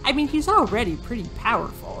power. I mean, he's already pretty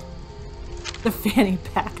powerful. The fanny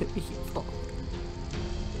pack of evil.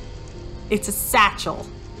 It's a satchel.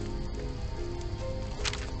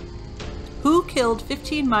 Who killed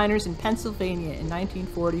 15 miners in Pennsylvania in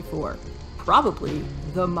 1944? Probably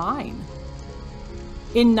the mine.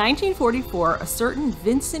 In 1944, a certain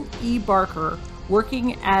Vincent E. Barker,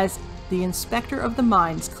 working as the inspector of the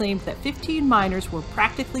mines, claimed that 15 miners were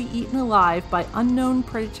practically eaten alive by unknown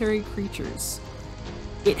predatory creatures.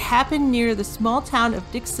 It happened near the small town of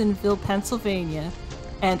Dixonville, Pennsylvania,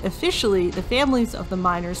 and officially the families of the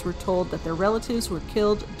miners were told that their relatives were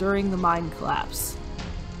killed during the mine collapse.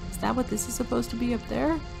 Is that what this is supposed to be up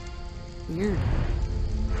there? Weird.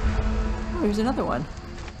 Oh, here's another one.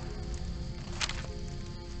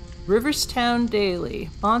 Riverstown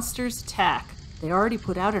Daily. Monsters attack. They already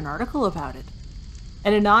put out an article about it.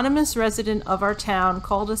 An anonymous resident of our town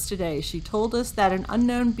called us today. She told us that an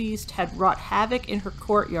unknown beast had wrought havoc in her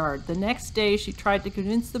courtyard. The next day, she tried to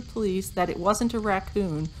convince the police that it wasn't a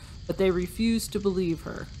raccoon, but they refused to believe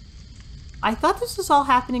her. I thought this was all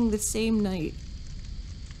happening the same night.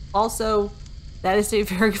 Also, that is a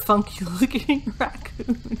very funky-looking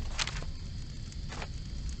raccoon.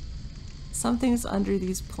 Something's under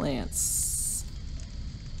these plants.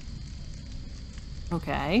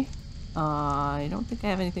 Okay. I don't think I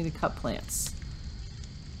have anything to cut plants.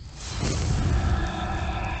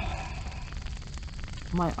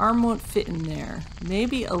 My arm won't fit in there.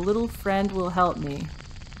 Maybe a little friend will help me.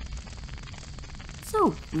 It's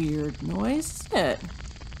a weird noise, isn't it?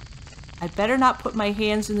 I better not put my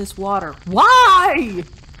hands in this water. Why?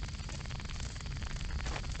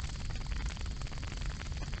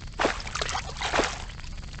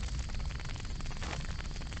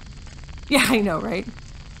 Yeah, I know, right?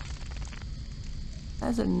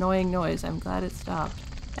 That's an annoying noise. I'm glad it stopped.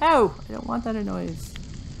 Ow! I don't want that noise.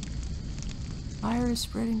 Fire is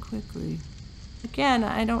spreading quickly. Again,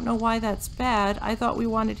 I don't know why that's bad. I thought we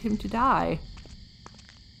wanted him to die.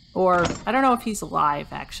 Or, I don't know if he's alive,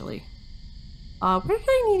 actually. Where do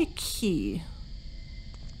I need a key?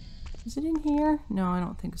 Is it in here? No, I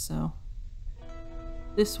don't think so.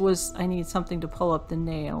 This was, I need something to pull up the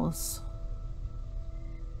nails.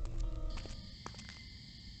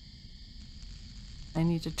 I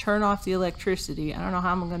need to turn off the electricity. I don't know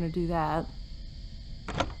how I'm going to do that.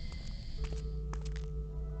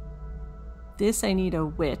 This, I need a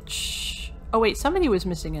witch. Oh wait, somebody was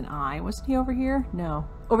missing an eye. Wasn't he over here? No.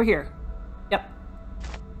 Over here. Yep.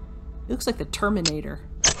 He looks like the Terminator.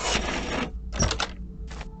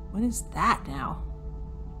 What is that now?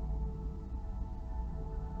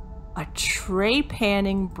 A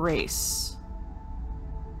trepanning brace.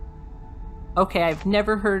 Okay, I've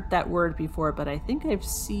never heard that word before, but I think I've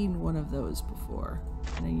seen one of those before.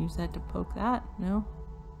 Can I use that to poke that? No?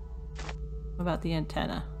 What about the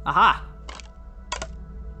antenna? Aha!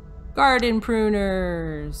 Garden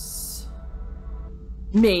pruners.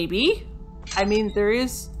 Maybe. I mean, there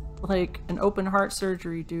is like an open heart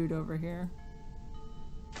surgery dude over here.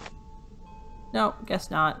 No,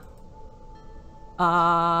 guess not.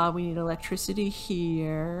 We need electricity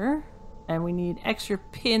here. And we need extra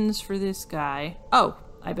pins for this guy. Oh,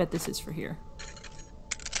 I bet this is for here.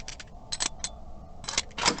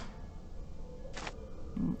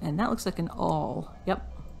 And that looks like an awl. Yep.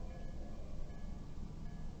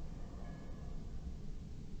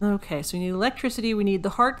 Okay, so we need electricity, we need the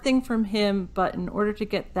heart thing from him, but in order to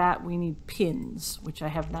get that, we need pins, which I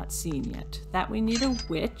have not seen yet. That we need a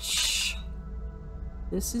witch.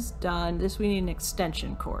 This is done. This we need an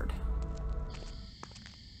extension cord.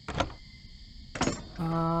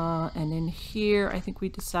 And in here, I think we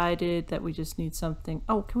decided that we just need something.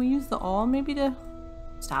 Oh, can we use the awl maybe to...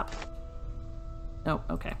 Stop. No,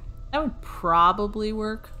 okay. That would probably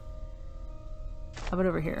work. How about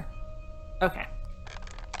over here? Okay.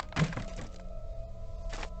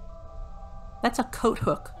 That's a coat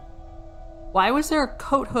hook. Why was there a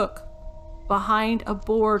coat hook behind a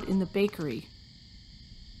board in the bakery?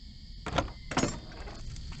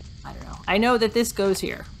 I don't know. I know that this goes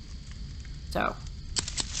here. So.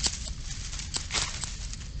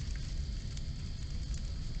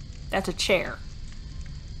 That's a chair.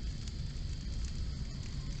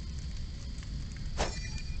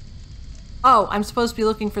 Oh, I'm supposed to be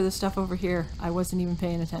looking for the stuff over here. I wasn't even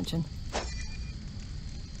paying attention.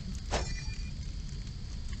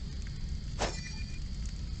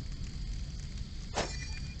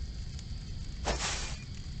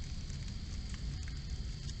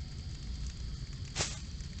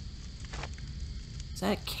 Is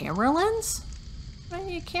that a camera lens? What do I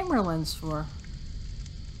need a camera lens for?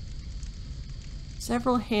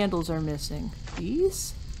 Several handles are missing.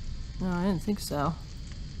 These? No, I didn't think so.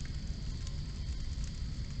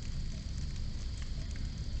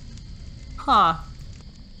 Huh.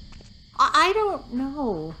 I don't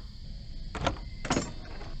know.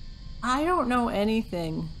 I don't know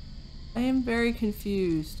anything. I am very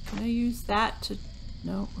confused. Can I use that to...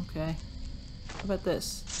 No? Okay. How about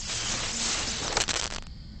this?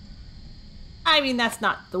 I mean, that's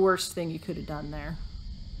not the worst thing you could have done there.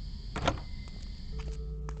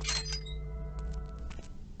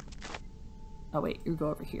 Oh wait, you go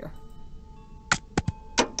over here.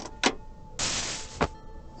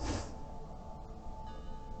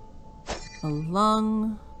 A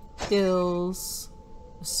lung, pills,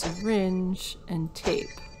 a syringe, and tape.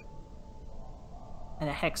 And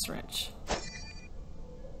a hex wrench.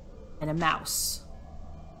 And a mouse.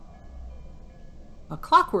 A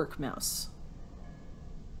clockwork mouse.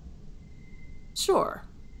 Sure.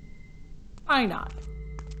 Why not?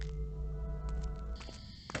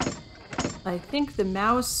 I think the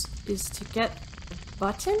mouse is to get the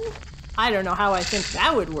button? I don't know how I think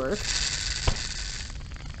that would work.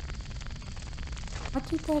 What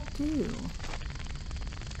did that do?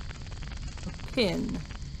 A pin.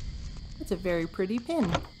 That's a very pretty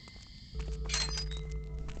pin.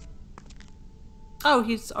 Oh,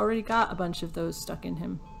 he's already got a bunch of those stuck in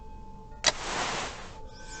him.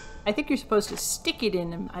 I think you're supposed to stick it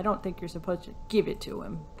in him. I don't think you're supposed to give it to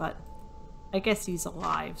him, but I guess he's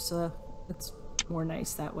alive, so it's more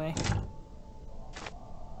nice that way.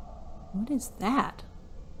 What is that?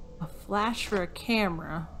 A flash for a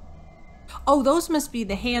camera. Oh, those must be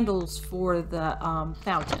the handles for the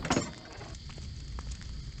fountain.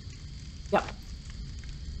 Yep.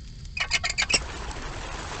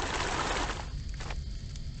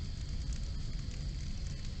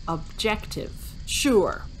 Objective.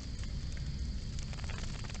 Sure.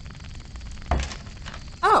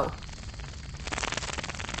 Oh.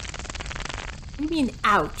 What do you mean,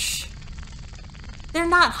 ouch? They're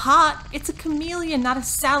not hot. It's a chameleon, not a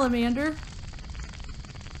salamander.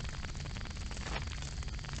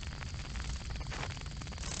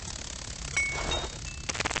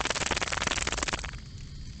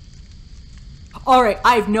 Alright,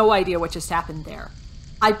 I have no idea what just happened there.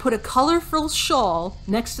 I put a colorful shawl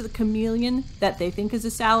next to the chameleon that they think is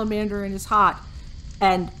a salamander and is hot,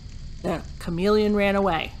 and the chameleon ran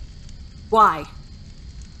away. Why?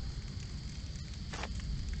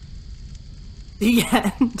 The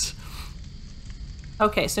end.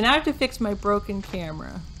 Okay, so now I have to fix my broken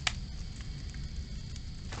camera.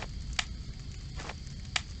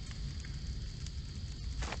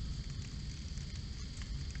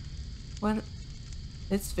 What?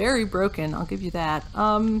 It's very broken, I'll give you that.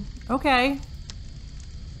 Okay.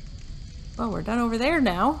 Well, we're done over there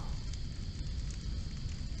now.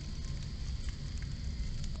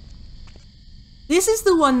 This is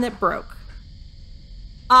the one that broke.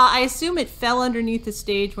 I assume it fell underneath the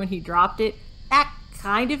stage when he dropped it. That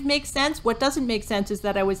kind of makes sense. What doesn't make sense is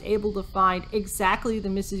that I was able to find exactly the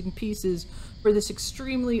missing pieces for this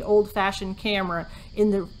extremely old-fashioned camera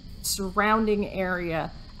in the surrounding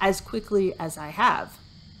area as quickly as I have.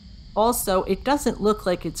 Also, it doesn't look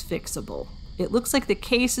like it's fixable. It looks like the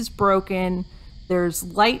case is broken. There's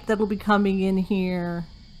light that'll be coming in here.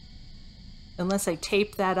 Unless I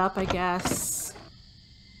tape that up, I guess.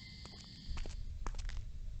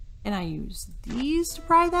 Can I use these to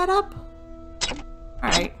pry that up?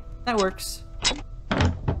 Alright, that works.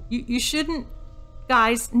 You shouldn't,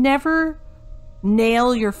 guys, never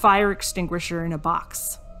nail your fire extinguisher in a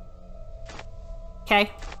box.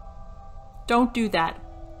 Okay? Don't do that.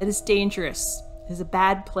 It is dangerous. It is a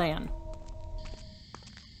bad plan.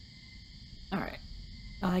 Alright.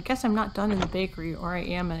 I guess I'm not done in the bakery, or I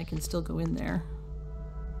am and I can still go in there.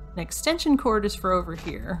 An extension cord is for over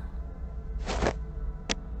here.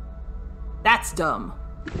 That's dumb.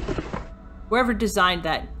 Whoever designed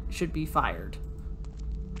that should be fired.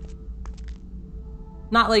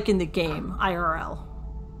 Not like in the game, IRL.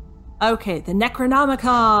 Okay, the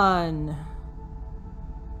Necronomicon!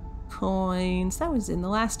 Coins. That was in the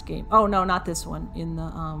last game. Oh no, not this one. In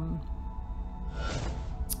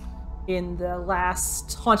the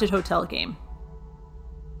last Haunted Hotel game.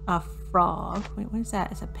 A frog. Wait, what is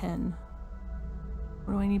that? It's a pen.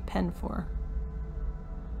 What do I need pen for?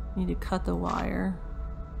 I need to cut the wire.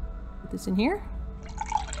 Put this in here?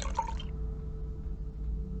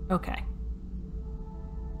 Okay.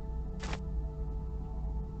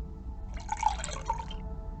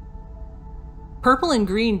 Purple and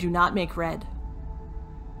green do not make red.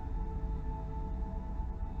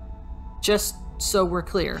 Just so we're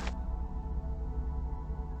clear.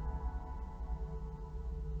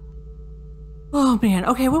 Oh man,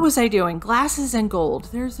 okay, what was I doing? Glasses and gold.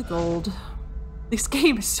 There's the gold. This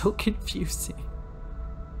game is so confusing.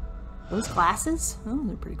 Those glasses? Oh,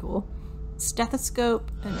 they're pretty cool.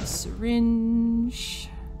 Stethoscope and a syringe.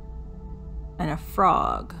 And a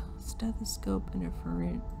frog. Stethoscope and a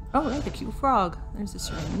syringe. Oh, that's a cute frog. There's a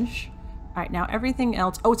syringe. Alright, now everything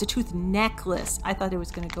else. Oh, it's a tooth necklace. I thought it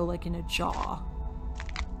was going to go like in a jaw.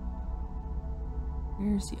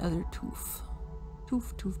 Where's the other tooth?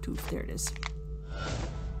 Tooth. There it is.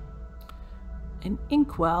 An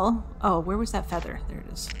inkwell. Oh, where was that feather? There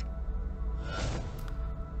it is.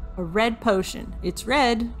 A red potion. It's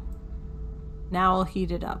red. Now I'll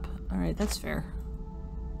heat it up. Alright, that's fair.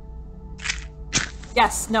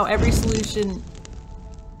 Yes, no, every solution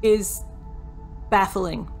is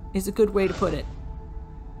baffling, is a good way to put it.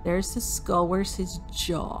 There's the skull. Where's his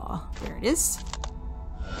jaw? There it is.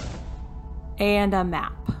 And a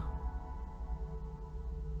map.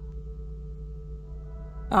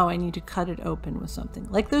 Oh, I need to cut it open with something.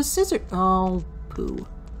 Like those scissors. Oh, poo.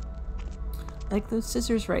 Like those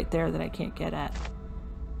scissors right there that I can't get at.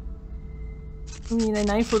 I mean, a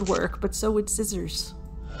knife would work, but so would scissors.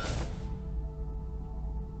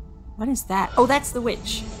 What is that? Oh, that's the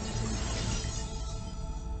witch.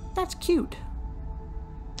 That's cute.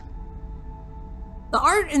 The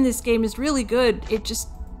art in this game is really good. It just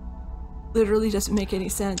literally doesn't make any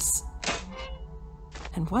sense.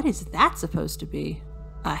 And what is that supposed to be?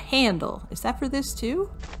 A handle. Is that for this too?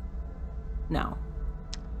 No.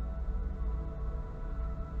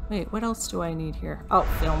 Wait, what else do I need here? Oh,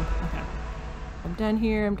 film. Okay. I'm done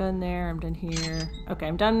here, I'm done there, I'm done here. Okay,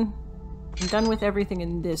 I'm done with everything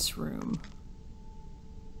in this room.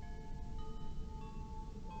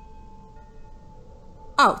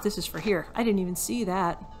 Oh, this is for here. I didn't even see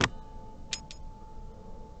that.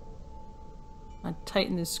 I'll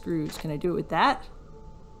tighten the screws. Can I do it with that?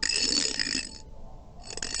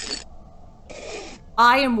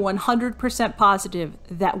 I am 100% positive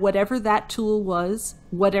that whatever that tool was,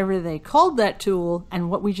 whatever they called that tool, and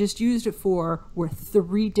what we just used it for were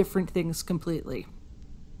 3 different things completely.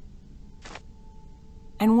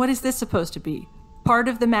 And what is this supposed to be? Part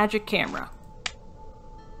of the magic camera.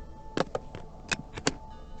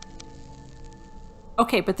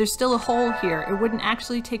 Okay, but there's still a hole here. It wouldn't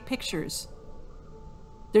actually take pictures.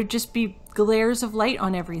 There'd just be glares of light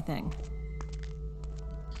on everything.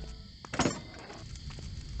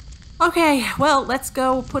 Okay, well, let's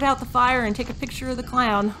go put out the fire and take a picture of the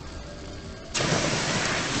clown.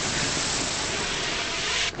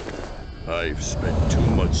 I've spent too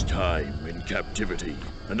much time in captivity,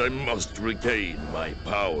 and I must regain my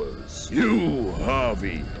powers. You,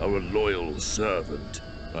 Harvey, are a loyal servant.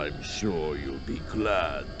 I'm sure you'll be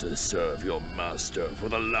glad to serve your master for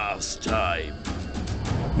the last time.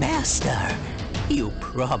 Master, you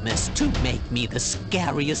promised to make me the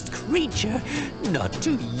scariest creature, not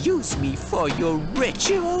to use me for your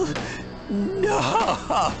ritual.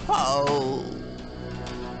 No!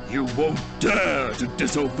 You won't dare to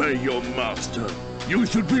disobey your master. You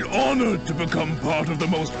should be honored to become part of the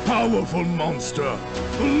most powerful monster,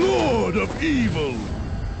 the Lord of Evil.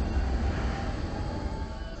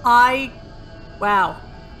 Wow,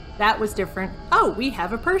 that was different. Oh, we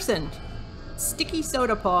have a person. Sticky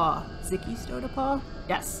Soda Paw. Zicky Soda Paw?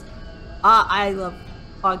 Yes. I love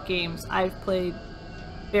Pog games. I've played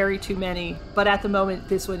very too many, but at the moment,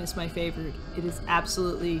 this one is my favorite. It is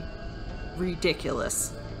absolutely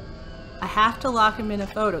ridiculous. I have to lock him in a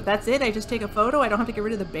photo. That's it? I just take a photo? I don't have to get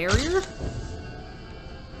rid of the barrier?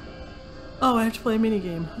 Oh, I have to play a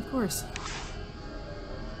minigame. Of course.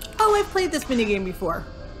 Oh, I've played this minigame before.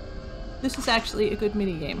 This is actually a good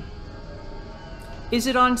minigame. Is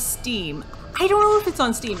it on Steam? I don't know if it's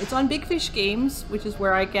on Steam. It's on Big Fish Games, which is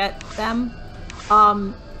where I get them.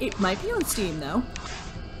 It might be on Steam, though.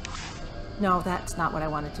 No, that's not what I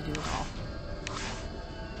wanted to do at all.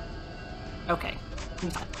 Okay.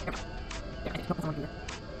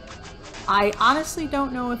 I honestly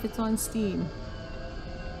don't know if it's on Steam.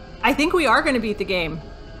 I think we are going to beat the game.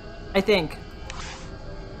 I think.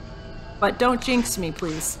 But don't jinx me,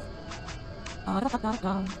 please. You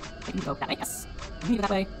go that way, yes. You go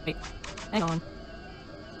that way. Wait, hang on.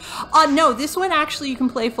 No, this one actually you can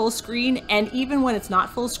play full screen, and even when it's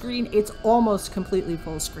not full screen, it's almost completely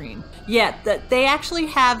full screen. Yeah, they actually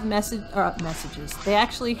have messages. They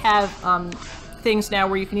actually have things now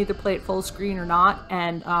where you can either play it full screen or not,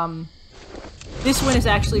 and this one is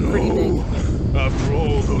actually pretty big. After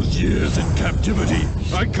all those years in captivity,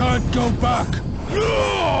 I can't go back.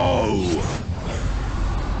 No!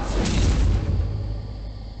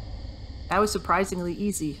 That was surprisingly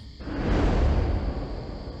easy.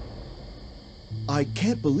 I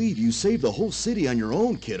can't believe you saved the whole city on your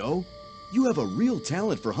own, kiddo. You have a real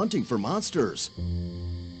talent for hunting for monsters.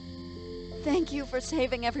 Thank you for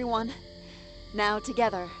saving everyone. Now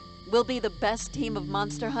together, we'll be the best team of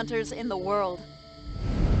monster hunters in the world.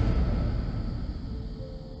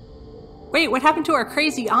 Wait, what happened to our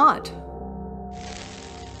crazy aunt?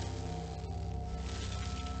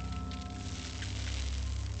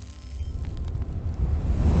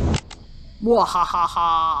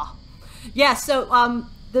 Wahahaha. Yeah, so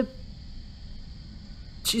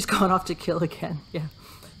she's gone off to kill again. Yeah.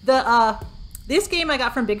 This game I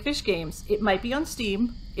got from Big Fish Games. It might be on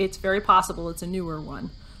Steam. It's very possible. It's a newer one.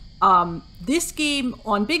 This game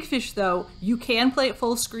on Big Fish, though, you can play it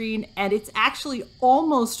full screen, and it's actually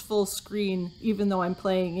almost full screen, even though I'm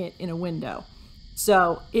playing it in a window.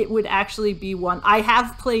 So it would actually be one. I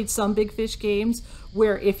have played some Big Fish games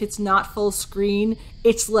where if it's not full screen,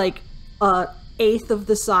 it's like 1/8 of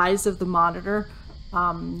the size of the monitor.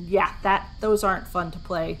 Yeah, those aren't fun to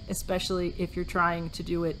play, especially if you're trying to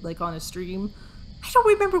do it like on a stream. I don't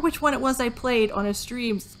remember which one it was I played on a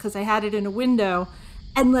stream because I had it in a window,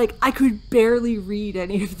 and like I could barely read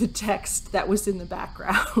any of the text that was in the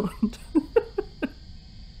background.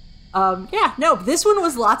 Yeah, no, this one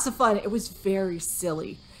was lots of fun. It was very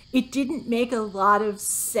silly. It didn't make a lot of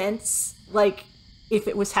sense, like if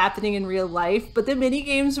it was happening in real life, but the mini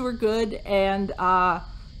games were good, and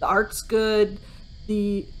the art's good.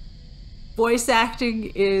 The voice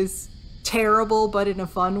acting is terrible, but in a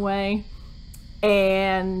fun way.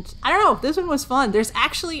 And I don't know, this one was fun. There's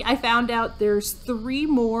actually, I found out there's 3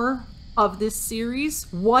 more of this series.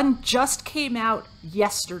 One just came out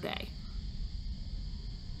yesterday.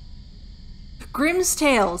 Grimm's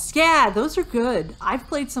Tales. Yeah, those are good. I've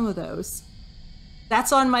played some of those.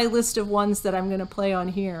 That's on my list of ones that I'm going to play on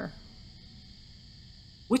here.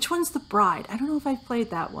 Which one's The Bride? I don't know if I've played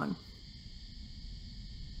that one.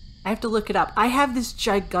 I have to look it up. I have this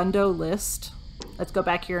gigundo list Let's go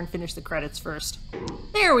back here and finish the credits first.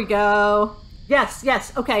 There we go. Yes,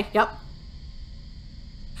 yes, okay, yep.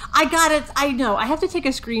 I got it. I know. I have to take a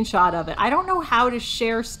screenshot of it. I don't know how to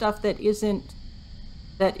share stuff that isn't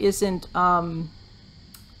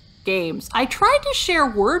games. I tried to share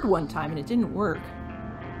Word one time and it didn't work.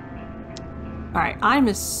 All right, I'm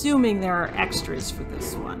assuming there are extras for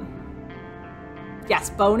this one.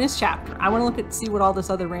 Yes, bonus chapter. I want to look at see what all this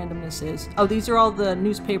other randomness is. Oh, these are all the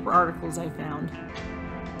newspaper articles I found.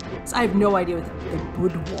 So I have no idea what the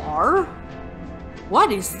boudoir?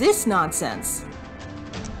 What is this nonsense?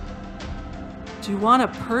 Do you want to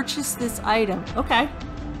purchase this item? Okay.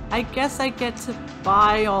 I guess I get to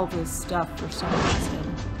buy all this stuff for some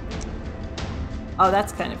reason. Oh,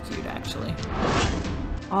 that's kind of cute, actually.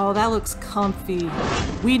 Oh, that looks comfy.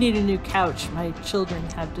 We need a new couch. My children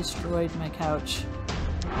have destroyed my couch.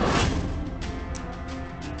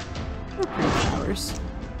 They're pretty flowers.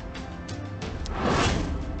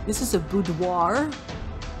 This is a boudoir.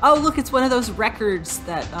 Oh, look, it's one of those records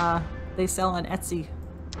that they sell on Etsy.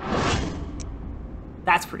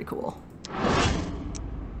 That's pretty cool.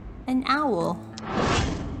 An owl.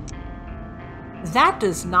 That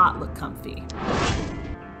does not look comfy.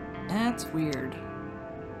 That's weird.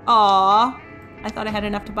 Aww. I thought I had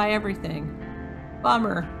enough to buy everything.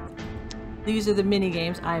 Bummer. These are the mini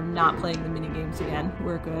games. I'm not playing the mini games again.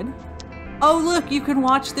 We're good. Oh, look, you can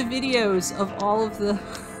watch the videos of all of the...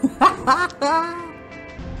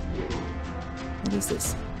 What is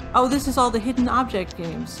this? Oh, this is all the hidden object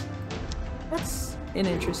games. That's an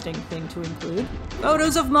interesting thing to include.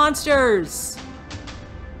 Photos of monsters!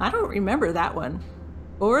 I don't remember that one.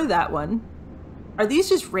 Or that one. Are these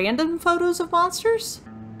just random photos of monsters?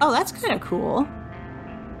 Oh, that's kind of cool.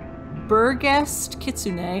 Burgest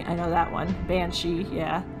Kitsune. I know that one. Banshee,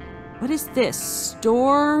 yeah. What is this?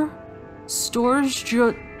 Storage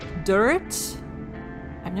Durit?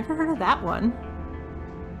 I've never heard of that one.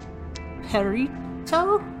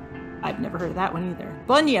 Perito? I've never heard of that one either.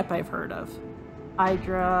 Bunyip I've heard of.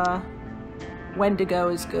 Hydra. Wendigo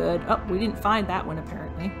is good. Oh, we didn't find that one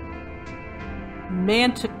apparently.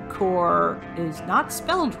 Manticore is not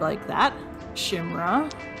spelled like that.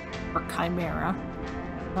 Shimra. Or Chimera.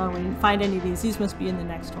 Oh, we didn't find any of these. These must be in the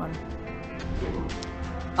next one.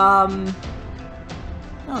 Oh,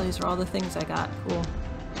 these are all the things I got. Cool.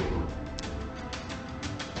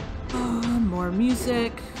 Oh, more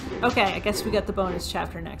music. Okay, I guess we got the bonus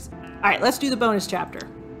chapter next. Alright, let's do the bonus chapter.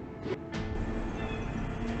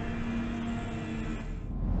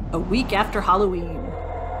 A week after Halloween.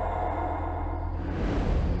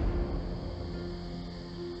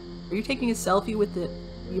 Are you taking a selfie with the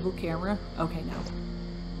evil camera? Okay, no.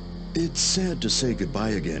 It's sad to say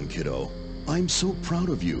goodbye again, kiddo. I'm so proud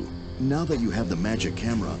of you. Now that you have the magic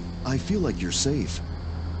camera, I feel like you're safe.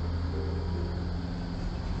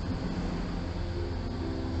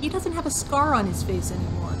 He doesn't have a scar on his face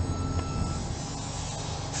anymore.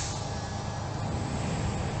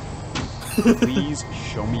 Please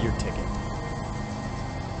show me your ticket.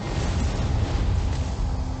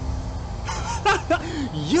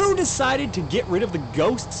 You decided to get rid of the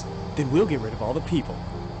ghosts? Then we'll get rid of all the people.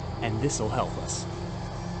 And this'll help us.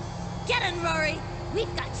 Get in, Rory!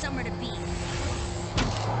 We've got somewhere to be.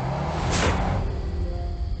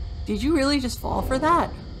 Did you really just fall for that?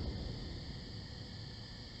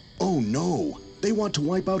 Oh no! They want to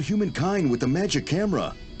wipe out humankind with the magic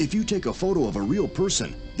camera. If you take a photo of a real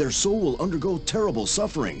person, their soul will undergo terrible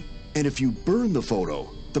suffering. And if you burn the photo,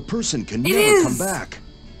 the person can never come back.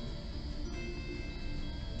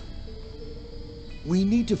 We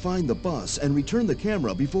need to find the bus and return the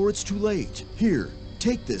camera before it's too late. Here,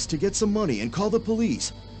 take this to get some money and call the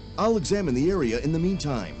police. I'll examine the area in the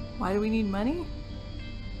meantime. Why do we need money?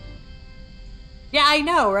 Yeah, I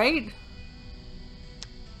know, right?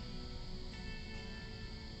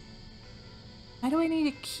 Why do I need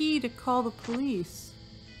a key to call the police?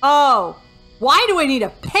 Oh, why do I need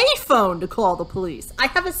a payphone to call the police? I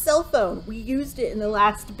have a cell phone. We used it in the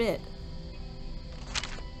last bit.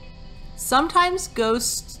 Sometimes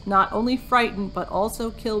ghosts not only frighten, but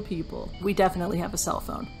also kill people. We definitely have a cell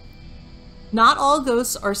phone. Not all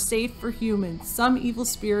ghosts are safe for humans. Some evil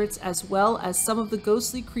spirits, as well as some of the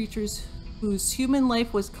ghostly creatures whose human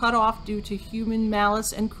life was cut off due to human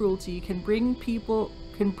malice and cruelty, can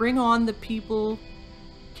bring on the people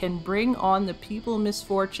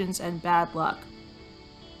misfortunes and bad luck.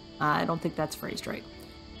 I don't think that's phrased right.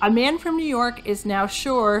 A man from New York is now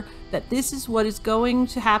sure that this is what is going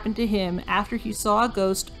to happen to him after he saw a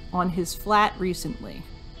ghost on his flat recently.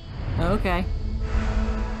 Okay.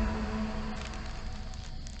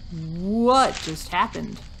 What just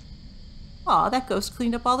happened? Aw, that ghost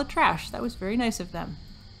cleaned up all the trash. That was very nice of them.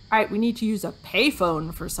 Alright, we need to use a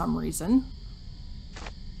payphone for some reason.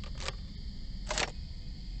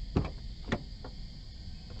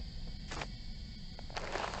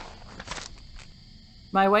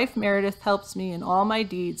 My wife Meredith helps me in all my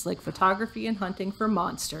deeds, like photography and hunting for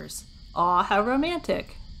monsters. Aw, how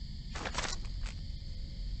romantic.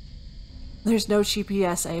 There's no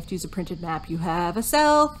GPS. I have to use a printed map. You have a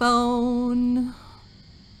cell phone.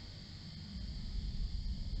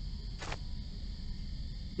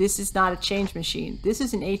 This is not a change machine. This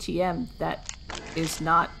is an ATM that is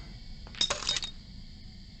not...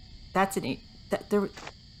 That's an...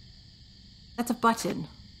 That's a button.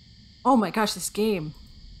 Oh my gosh, this game.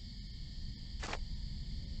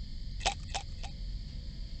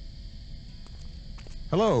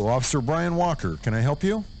 Hello, Officer Brian Walker. Can I help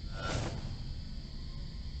you?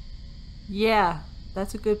 Yeah,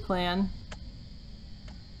 that's a good plan.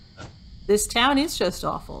 This town is just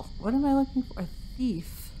awful. What am I looking for? A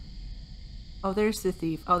thief. Oh, there's the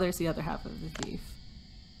thief. Oh, there's the other half of the thief.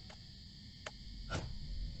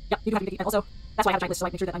 Yeah, you do have to be. Also, that's why I have a giant list, so I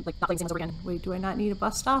make sure that I'm like not playing the same ones over again. Wait, do I not need a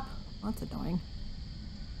bus stop? Well, that's annoying.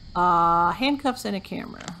 Handcuffs and a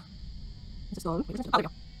camera. Oh, there we go.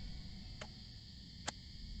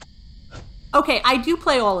 Okay, I do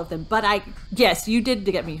play all of them, but yes, you did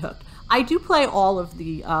to get me hooked. I do play all of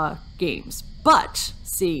the games, but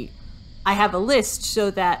see, I have a list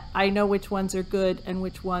so that I know which ones are good and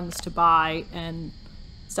which ones to buy and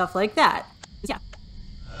stuff like that. Yeah.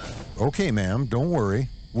 Okay, ma'am, don't worry.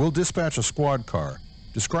 We'll dispatch a squad car.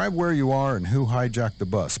 Describe where you are and who hijacked the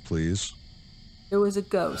bus, please. It was a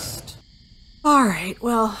ghost. All right,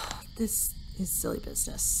 well, this is silly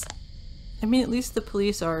business. I mean, at least the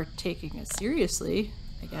police are taking it seriously,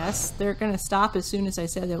 I guess. They're gonna stop as soon as I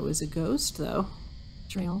said that it was a ghost, though.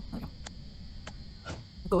 Trail. There we go.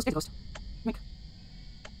 A ghost. It's a ghost. Make.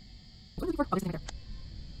 What are we looking for? Oh, there's there.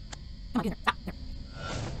 Come on, get there. Ah, there.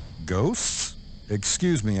 Ghosts?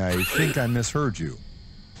 Excuse me, I think I misheard you.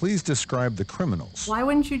 Please describe the criminals. Why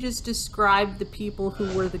wouldn't you just describe the people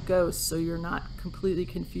who were the ghosts so you're not completely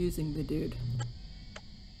confusing the dude?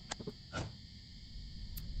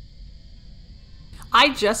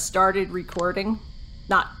 I just started recording.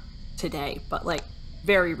 Not today, but like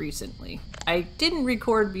very recently. I didn't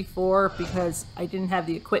record before because I didn't have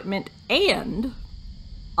the equipment and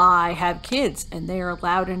I have kids and they are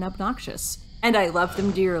loud and obnoxious. And I love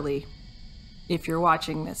them dearly, if you're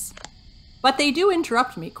watching this. But they do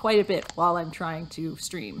interrupt me quite a bit while I'm trying to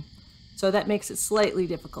stream. So that makes it slightly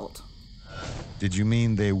difficult. Did you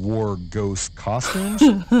mean they wore ghost costumes?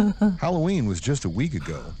 Halloween was just a week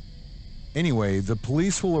ago. Anyway, the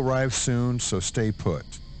police will arrive soon, so stay put.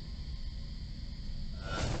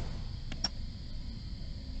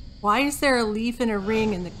 Why is there a leaf and a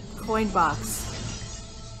ring in the coin box?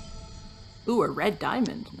 Ooh, a red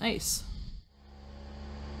diamond. Nice.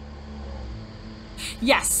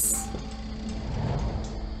 Yes!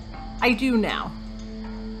 I do now.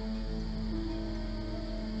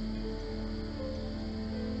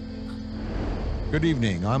 Good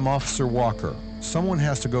evening, I'm Officer Walker. Someone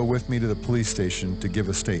has to go with me to the police station to give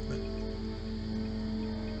a statement.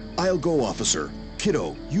 I'll go, officer.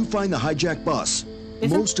 Kiddo, you find the hijacked bus.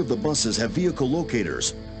 Most of the buses have vehicle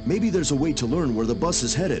locators. Maybe there's a way to learn where the bus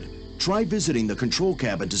is headed. Try visiting the control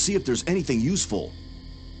cabin to see if there's anything useful.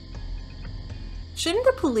 Shouldn't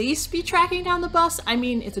the police be tracking down the bus? I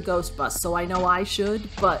mean, it's a ghost bus, so I know I should,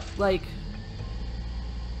 but like...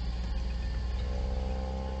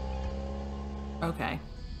 Okay.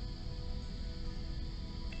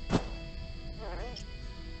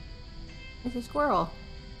 It's a squirrel.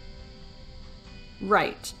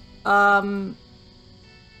 Right.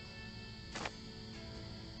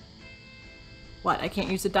 What, I can't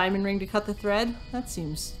use the diamond ring to cut the thread? That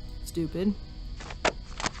seems stupid.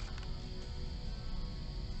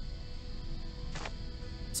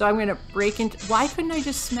 So I'm gonna break into... Why couldn't I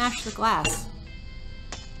just smash the glass?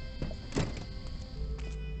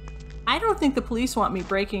 I don't think the police want me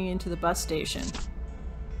breaking into the bus station.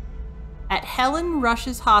 At Helen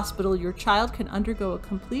Rush's hospital, your child can undergo a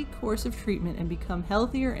complete course of treatment and become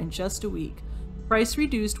healthier in just a week. Price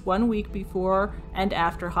reduced 1 week before and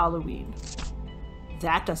after Halloween.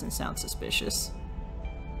 That doesn't sound suspicious.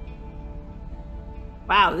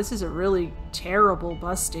 Wow, this is a really terrible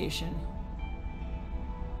bus station.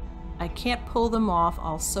 I can't pull them off.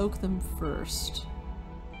 I'll soak them first.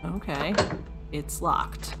 Okay. It's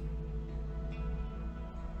locked.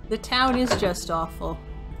 The town is just awful.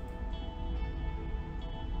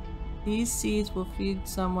 These seeds will feed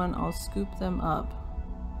someone. I'll scoop them up.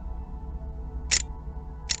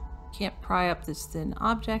 can't pry up this thin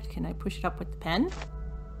object. Can I push it up with the pen?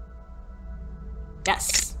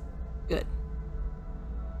 Yes. Good.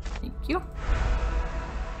 Thank you.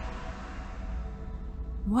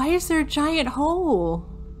 Why is there a giant hole?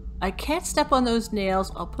 I can't step on those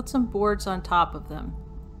nails. I'll put some boards on top of them.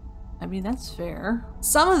 I mean, that's fair.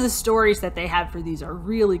 Some of the stories that they have for these are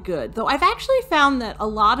really good. Though I've actually found that a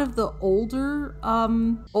lot of the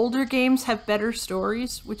older games have better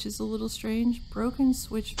stories, which is a little strange. Broken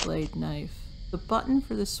switchblade knife. The button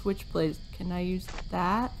for the switchblade, can I use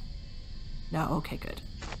that? No, okay, good.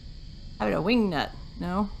 How about a wing nut?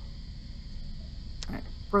 No? Alright,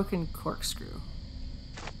 broken corkscrew.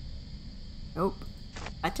 Nope.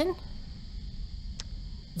 Button?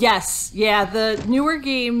 Yes, yeah, the newer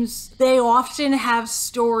games, they often have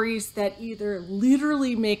stories that either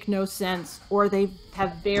literally make no sense or they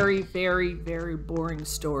have very, very, very boring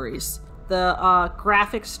stories. The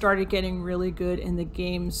graphics started getting really good and the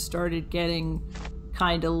games started getting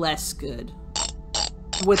kind of less good.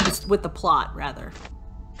 With the plot, rather.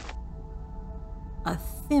 A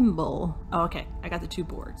thimble. Oh, okay, I got the 2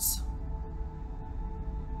 boards.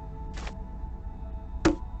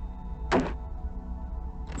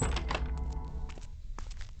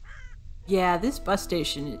 Yeah, this bus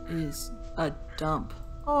station is a dump.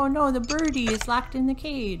 Oh no, the birdie is locked in the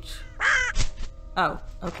cage. Oh,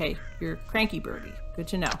 okay, you're cranky birdie. Good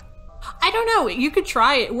to know. I don't know, you could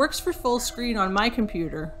try it. It works for full screen on my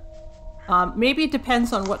computer. Maybe it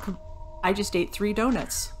depends on what... I just ate 3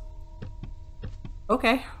 donuts.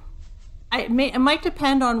 Okay. It might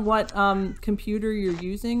depend on what computer you're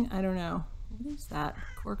using. I don't know. What is that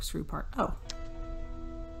corkscrew part? Oh.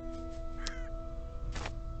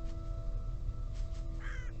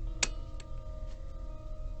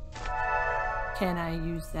 Can I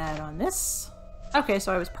use that on this? Okay,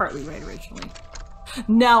 so I was partly right originally.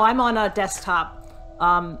 No, I'm on a desktop.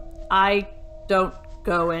 I don't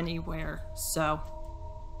go anywhere, so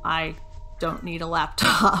I don't need a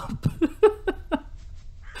laptop.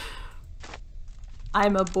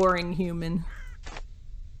 I'm a boring human.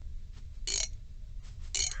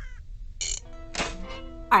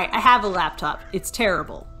 Alright, I have a laptop. It's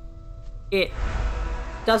terrible. It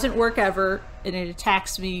doesn't work ever, and it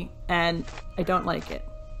attacks me, and I don't like it.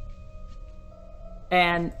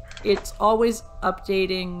 And it's always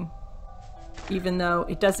updating, even though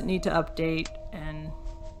it doesn't need to update, and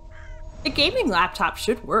a gaming laptop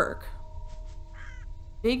should work.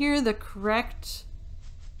 Figure the correct...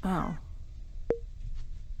 Oh.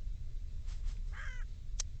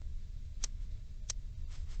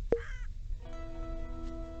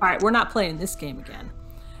 Alright, we're not playing this game again.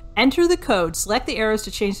 Enter the code, select the arrows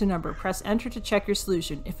to change the number, press enter to check your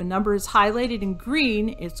solution. If a number is highlighted in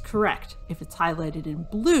green, it's correct. If it's highlighted in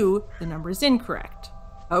blue, the number is incorrect.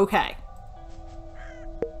 Okay.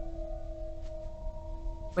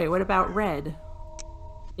 Wait, what about red?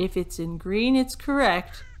 If it's in green, it's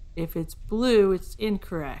correct. If it's blue, it's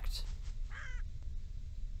incorrect.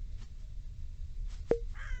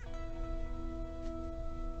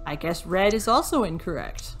 I guess red is also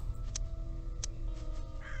incorrect.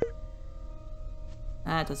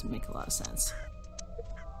 That doesn't make a lot of sense.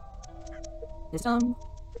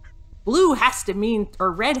 Blue has to mean,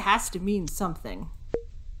 or red has to mean something.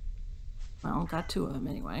 Well, got 2 of them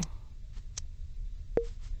anyway.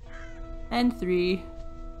 And 3.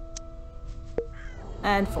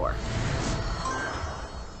 And 4.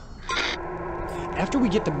 After we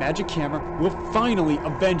get the magic camera, we'll finally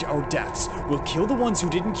avenge our deaths. We'll kill the ones who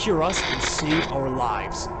didn't cure us and save our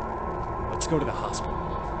lives. Let's go to the hospital.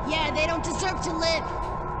 Yeah, they don't deserve to live.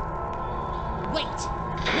 Wait,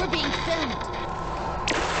 we're being filmed.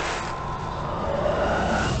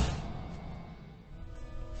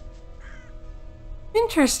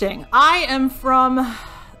 Interesting. I am from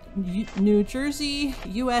New Jersey,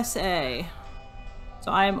 USA.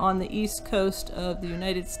 So I am on the east coast of the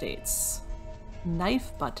United States.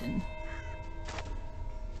 Knife button.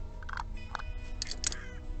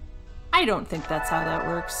 I don't think that's how that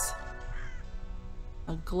works.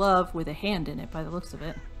 A glove with a hand in it by the looks of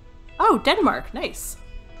it. Oh, Denmark, nice.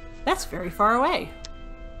 That's very far away.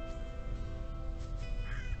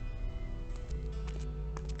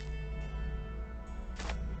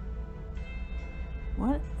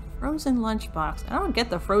 What? Frozen lunchbox. I don't get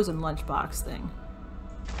the frozen lunchbox thing.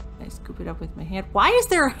 Can I scoop it up with my hand? Why is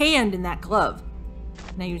there a hand in that glove?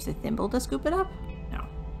 Can I use the thimble to scoop it up? No.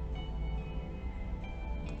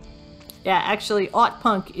 Yeah, actually,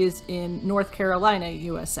 Punk is in North Carolina,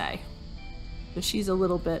 USA. So she's a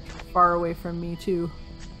little bit far away from me, too.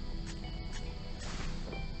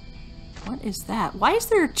 What is that? Why is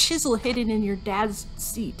there a chisel hidden in your dad's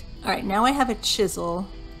seat? Alright, now I have a chisel.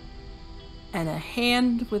 And a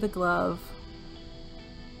hand with a glove.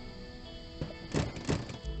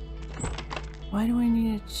 Why do I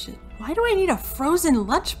need a frozen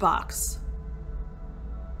lunchbox?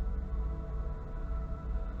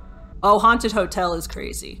 Oh, Haunted Hotel is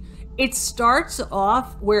crazy. It starts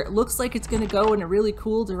off where it looks like it's going to go in a really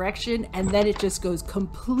cool direction, and then it just goes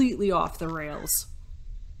completely off the rails.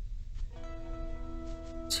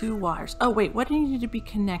 2 wires. Oh, wait, what needed to be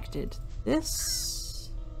connected? This?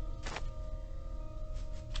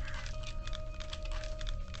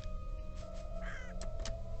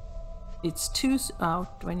 It's 2... Oh,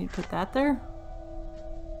 do I need to put that there?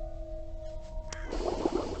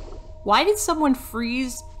 Why did someone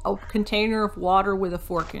freeze a container of water with a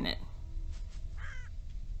fork in it?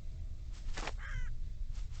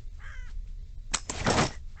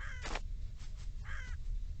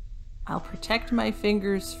 I'll protect my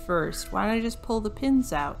fingers first. Why don't I just pull the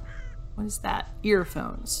pins out? What is that?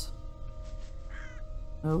 Earphones.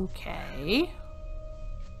 Okay.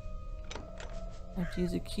 I have to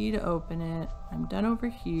use a key to open it. I'm done over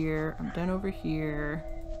here. I'm done over here.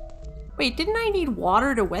 Wait, didn't I need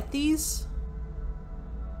water to wet these?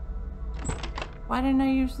 Why didn't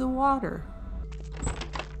I use the water?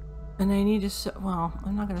 And I need to well,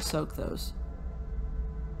 I'm not gonna soak those.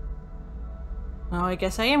 Oh, I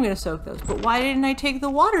guess I am gonna soak those, but why didn't I take the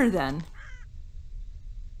water then?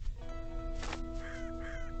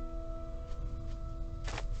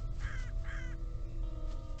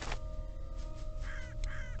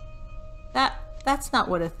 That's not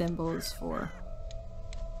what a thimble is for.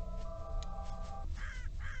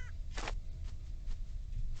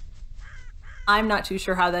 I'm not too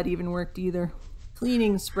sure how that even worked either.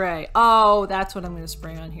 Cleaning spray. Oh, that's what I'm going to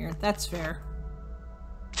spray on here. That's fair.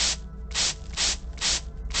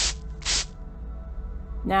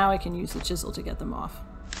 Now I can use the chisel to get them off.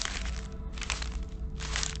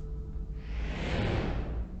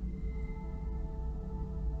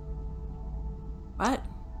 What?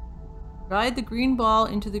 Ride the green ball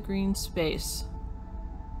into the green space.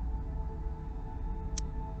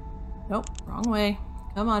 Nope, wrong way.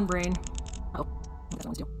 Come on, brain. Oh, that's not what I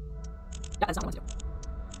want to do. Yeah, that's not what I want to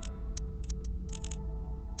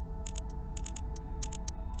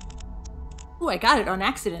do. Ooh, I got it on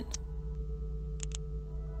accident.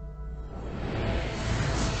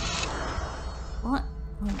 What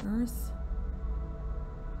on earth?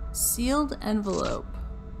 Sealed envelope.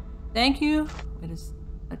 Thank you. It is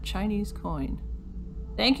a Chinese coin.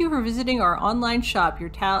 Thank you for visiting our online shop.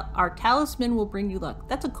 Our talisman will bring you luck.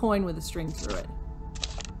 That's a coin with a string through it.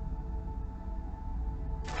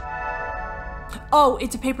 Oh,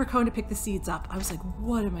 it's a paper cone to pick the seeds up. I was like,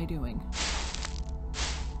 what am I doing?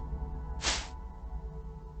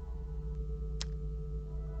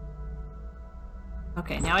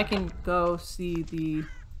 Okay, now I can go see the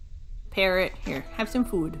parrot. Here, have some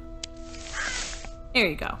food. There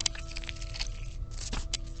you go.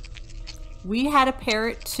 We had a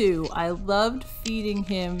parrot too. I loved feeding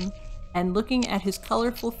him and looking at his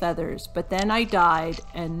colorful feathers, but then I died,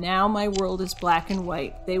 and now my world is black and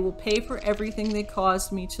white. They will pay for everything they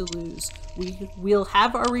caused me to lose. We'll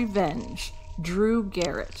have our revenge. Drew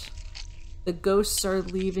Garrett. The ghosts are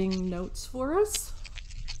leaving notes for us?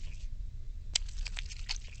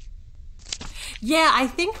 Yeah, I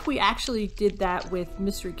think we actually did that with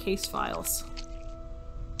Mystery Case Files.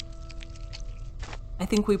 I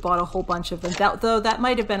think we bought a whole bunch of them, though that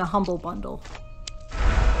might have been a humble bundle.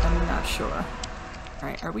 I'm not sure.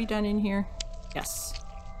 Alright, are we done in here? Yes.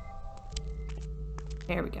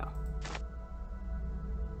 There we go.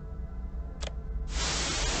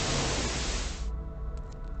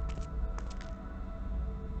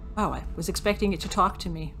 Wow, I was expecting it to talk to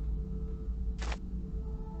me.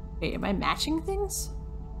 Wait, am I matching things?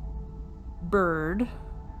 Bird.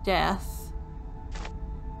 Death.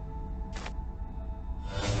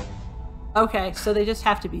 Okay, so they just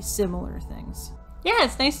have to be similar things. Yeah,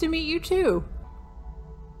 it's nice to meet you too.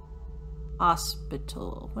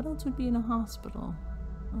 Hospital. What else would be in a hospital?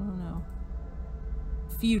 I don't know.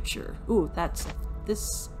 Future. Ooh, that's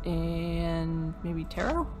this and maybe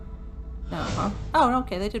tarot? No, huh? Oh,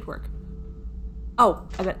 okay, they did work. Oh,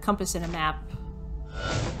 I bet compass and a map.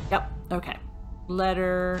 Yep, okay.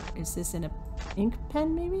 Letter. Is this in a ink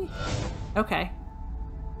pen maybe? Okay.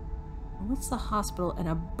 What's the hospital and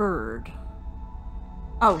a bird?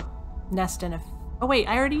 Oh, nest and a... Oh wait,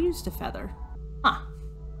 I already used a feather. Huh.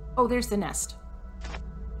 Oh, there's the nest.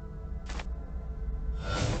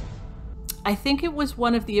 I think it was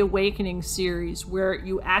one of the Awakening series where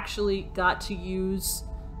you actually got to use...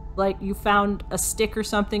 Like, you found a stick or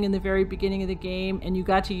something in the very beginning of the game and you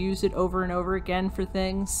got to use it over and over again for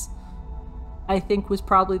things. I think was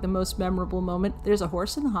probably the most memorable moment. There's a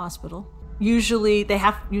horse in the hospital. Usually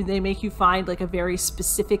they make you find like a very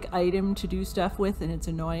specific item to do stuff with, and it's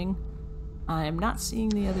annoying. I am not seeing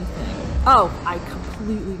the other thing. Oh, I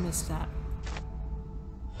completely missed that.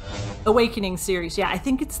 Awakening series. Yeah, I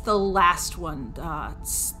think it's the last one.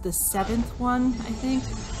 It's the 7th one, I think.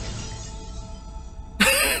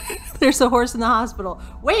 There's a horse in the hospital.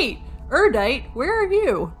 Wait, Erdite, where are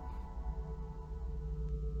you?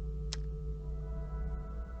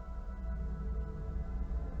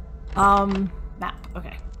 Map.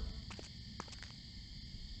 Okay.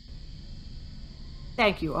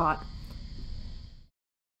 Thank you, Ott.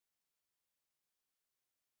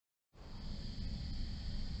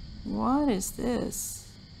 What is this?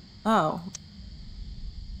 Oh.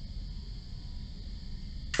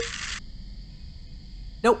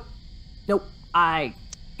 Nope. Nope. I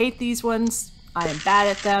hate these ones. I am bad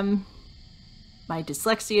at them. My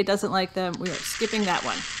dyslexia doesn't like them. We are skipping that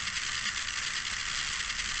one.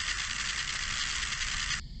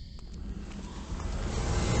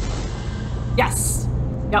 Yes.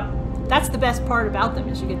 Yep. That's the best part about them,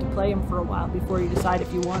 is you get to play them for a while before you decide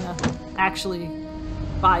if you want to actually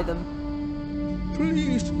buy them.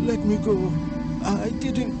 Please let me go. I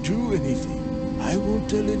didn't do anything. I won't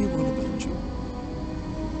tell anyone about you.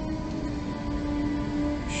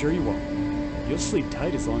 Sure you won't. You'll sleep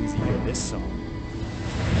tight as long as you hear this song.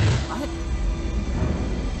 What?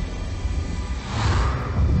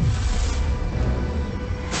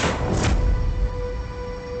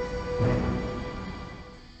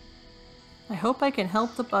 I hope I can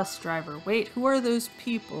help the bus driver. Wait, who are those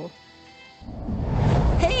people?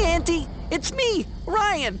 Hey, Auntie! It's me,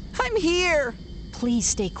 Ryan! I'm here! Please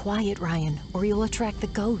stay quiet, Ryan, or you'll attract the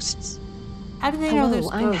ghosts. How do they know there's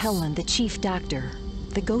ghosts? Hello, I'm Helen, the chief doctor.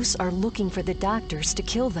 The ghosts are looking for the doctors to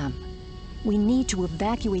kill them. We need to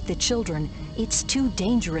evacuate the children. It's too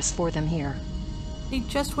dangerous for them here. They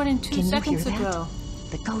just went in 2 seconds ago.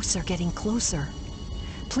 The ghosts are getting closer.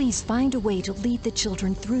 Please find a way to lead the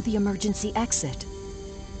children through the emergency exit.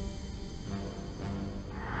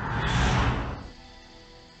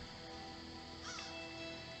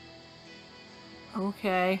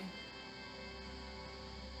 Okay.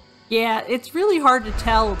 Yeah, it's really hard to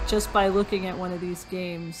tell just by looking at one of these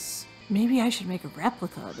games. Maybe I should make a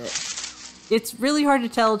replica of it. It's really hard to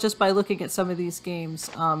tell just by looking at some of these games,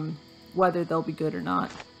 whether they'll be good or not.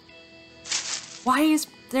 Why is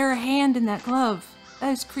there a hand in that glove?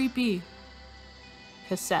 That is creepy.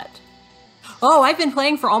 Cassette. Oh, I've been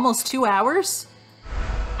playing for almost 2 hours?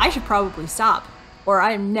 I should probably stop, or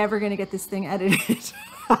I am never gonna get this thing edited.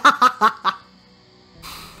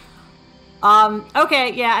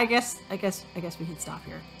 Okay, yeah, I guess we can stop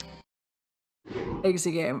here.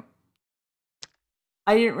 Exit game.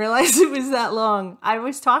 I didn't realize it was that long. I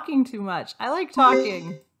was talking too much. I like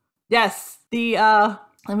talking. Yes, the,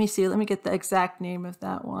 let me see, let me get the exact name of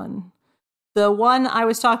that one. The one I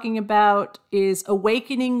was talking about is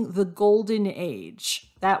Awakening the Golden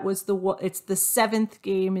Age. That was it's the 7th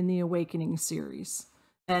game in the Awakening series.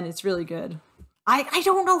 And it's really good. I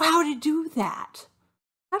don't know how to do that.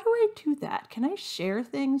 How do I do that? Can I share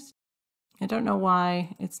things? I don't know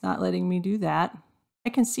why it's not letting me do that. I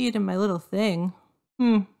can see it in my little thing.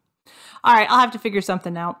 All right, I'll have to figure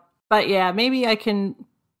something out. But yeah, maybe I can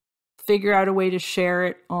figure out a way to share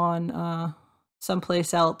it on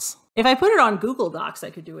someplace else. If I put it on Google Docs, I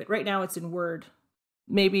could do it. Right now it's in Word.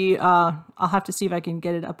 Maybe I'll have to see if I can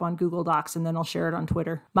get it up on Google Docs, and then I'll share it on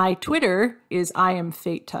Twitter. My Twitter is I am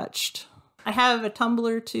Fate Touched. I have a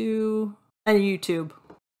Tumblr too, and a YouTube.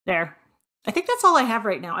 There. I think that's all I have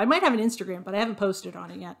right now. I might have an Instagram, but I haven't posted on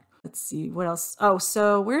it yet. Let's see, what else? Oh,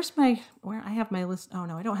 so where I have my list. Oh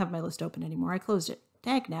no, I don't have my list open anymore. I closed it.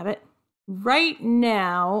 Dag nabbit. Right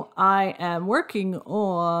now, I am working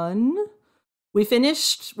on, we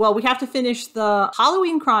have to finish the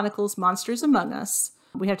Halloween Chronicles Monsters Among Us.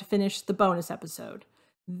 We have to finish the bonus episode.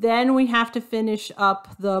 Then we have to finish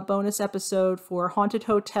up the bonus episode for Haunted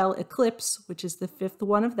Hotel Eclipse, which is the 5th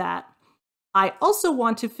one of that. I also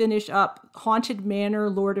want to finish up Haunted Manor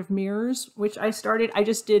Lord of Mirrors, which I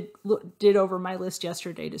just did over my list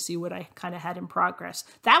yesterday to see what I kind of had in progress.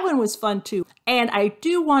 That one was fun too. And I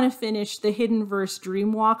do want to finish the Hidden Verse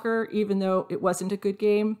Dreamwalker, even though it wasn't a good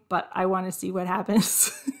game, but I want to see what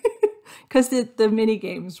happens. Because the mini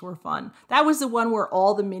games were fun. That was the one where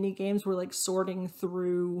all the mini games were like sorting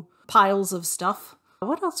through piles of stuff.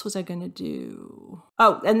 What else was I going to do?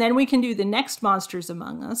 Oh, and then we can do the next Monsters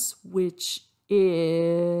Among Us, which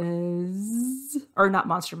is, or not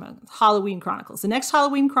Monster Among Us, Halloween Chronicles. The next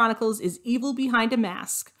Halloween Chronicles is Evil Behind a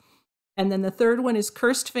Mask. And then the third one is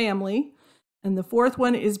Cursed Family. And the fourth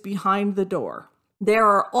one is Behind the Door. There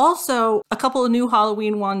are also a couple of new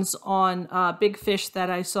Halloween ones on Big Fish that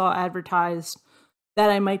I saw advertised that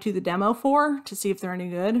I might do the demo for to see if they're any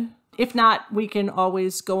good. If not, we can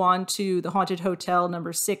always go on to the Haunted Hotel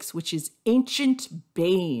number 6, which is Ancient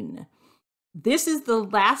Bane. This is the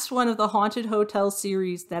last one of the Haunted Hotel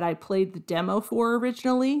series that I played the demo for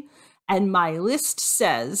originally, and my list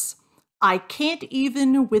says I can't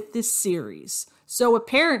even with this series. So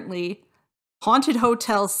apparently, Haunted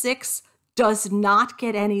Hotel 6 does not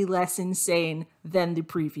get any less insane than the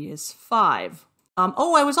previous 5.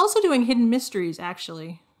 Oh, I was also doing Hidden Mysteries,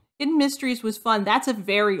 actually. Hidden Mysteries was fun. That's a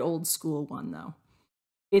very old school one, though.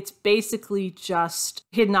 It's basically just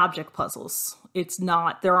hidden object puzzles.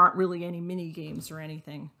 There aren't really any mini games or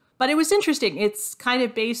anything. But it was interesting. It's kind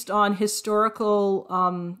of based on historical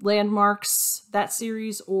landmarks, that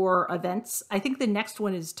series, or events. I think the next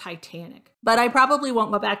one is Titanic. But I probably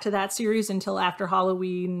won't go back to that series until after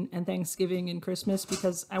Halloween and Thanksgiving and Christmas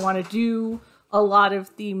because I want to do a lot of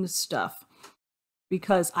theme stuff.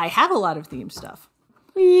 Because I have a lot of theme stuff.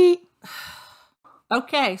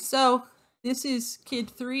 Okay, so this is Kid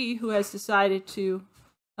 3 who has decided to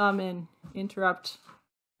come and interrupt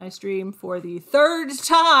my stream for the 3rd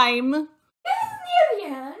time. It's near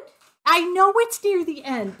the end. I know it's near the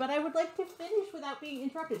end, but I would like to finish without being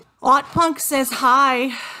interrupted. Punk says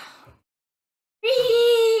hi.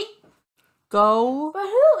 Go. But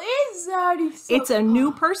who is that? It's a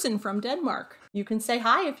new person from Denmark. You can say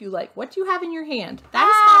hi if you like. What do you have in your hand? That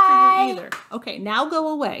is not for you either. Okay, now go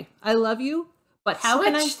away. I love you, but how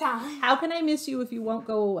can I miss you if you won't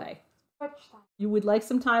go away? Switch time. You would like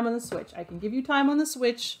some time on the Switch. I can give you time on the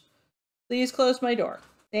Switch. Please close my door.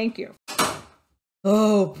 Thank you.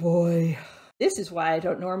 Oh boy. This is why I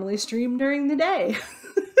don't normally stream during the day.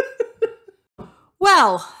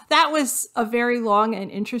 Well, that was a very long and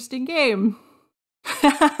interesting game.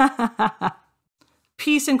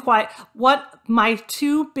 Peace and quiet. What my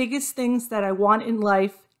 2 biggest things that I want in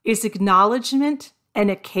life is acknowledgement and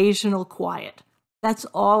occasional quiet. That's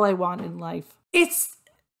all I want in life. It's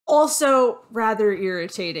also rather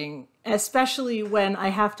irritating, especially when I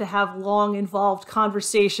have to have long, involved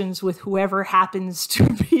conversations with whoever happens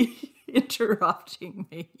to be interrupting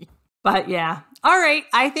me. But yeah. All right.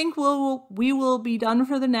 I think we will be done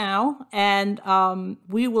for the now. And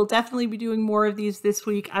we will definitely be doing more of these this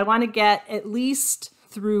week. I want to get at least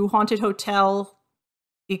through Haunted Hotel,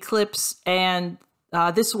 Eclipse, and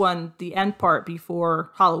this one, the end part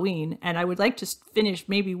before Halloween. And I would like to finish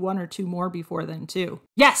maybe 1 or 2 more before then too.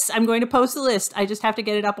 Yes, I'm going to post the list. I just have to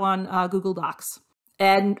get it up on Google Docs.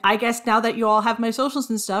 And I guess now that you all have my socials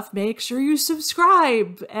and stuff, make sure you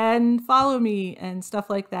subscribe and follow me and stuff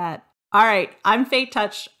like that. All right, I'm Fate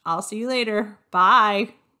Touch. I'll see you later. Bye.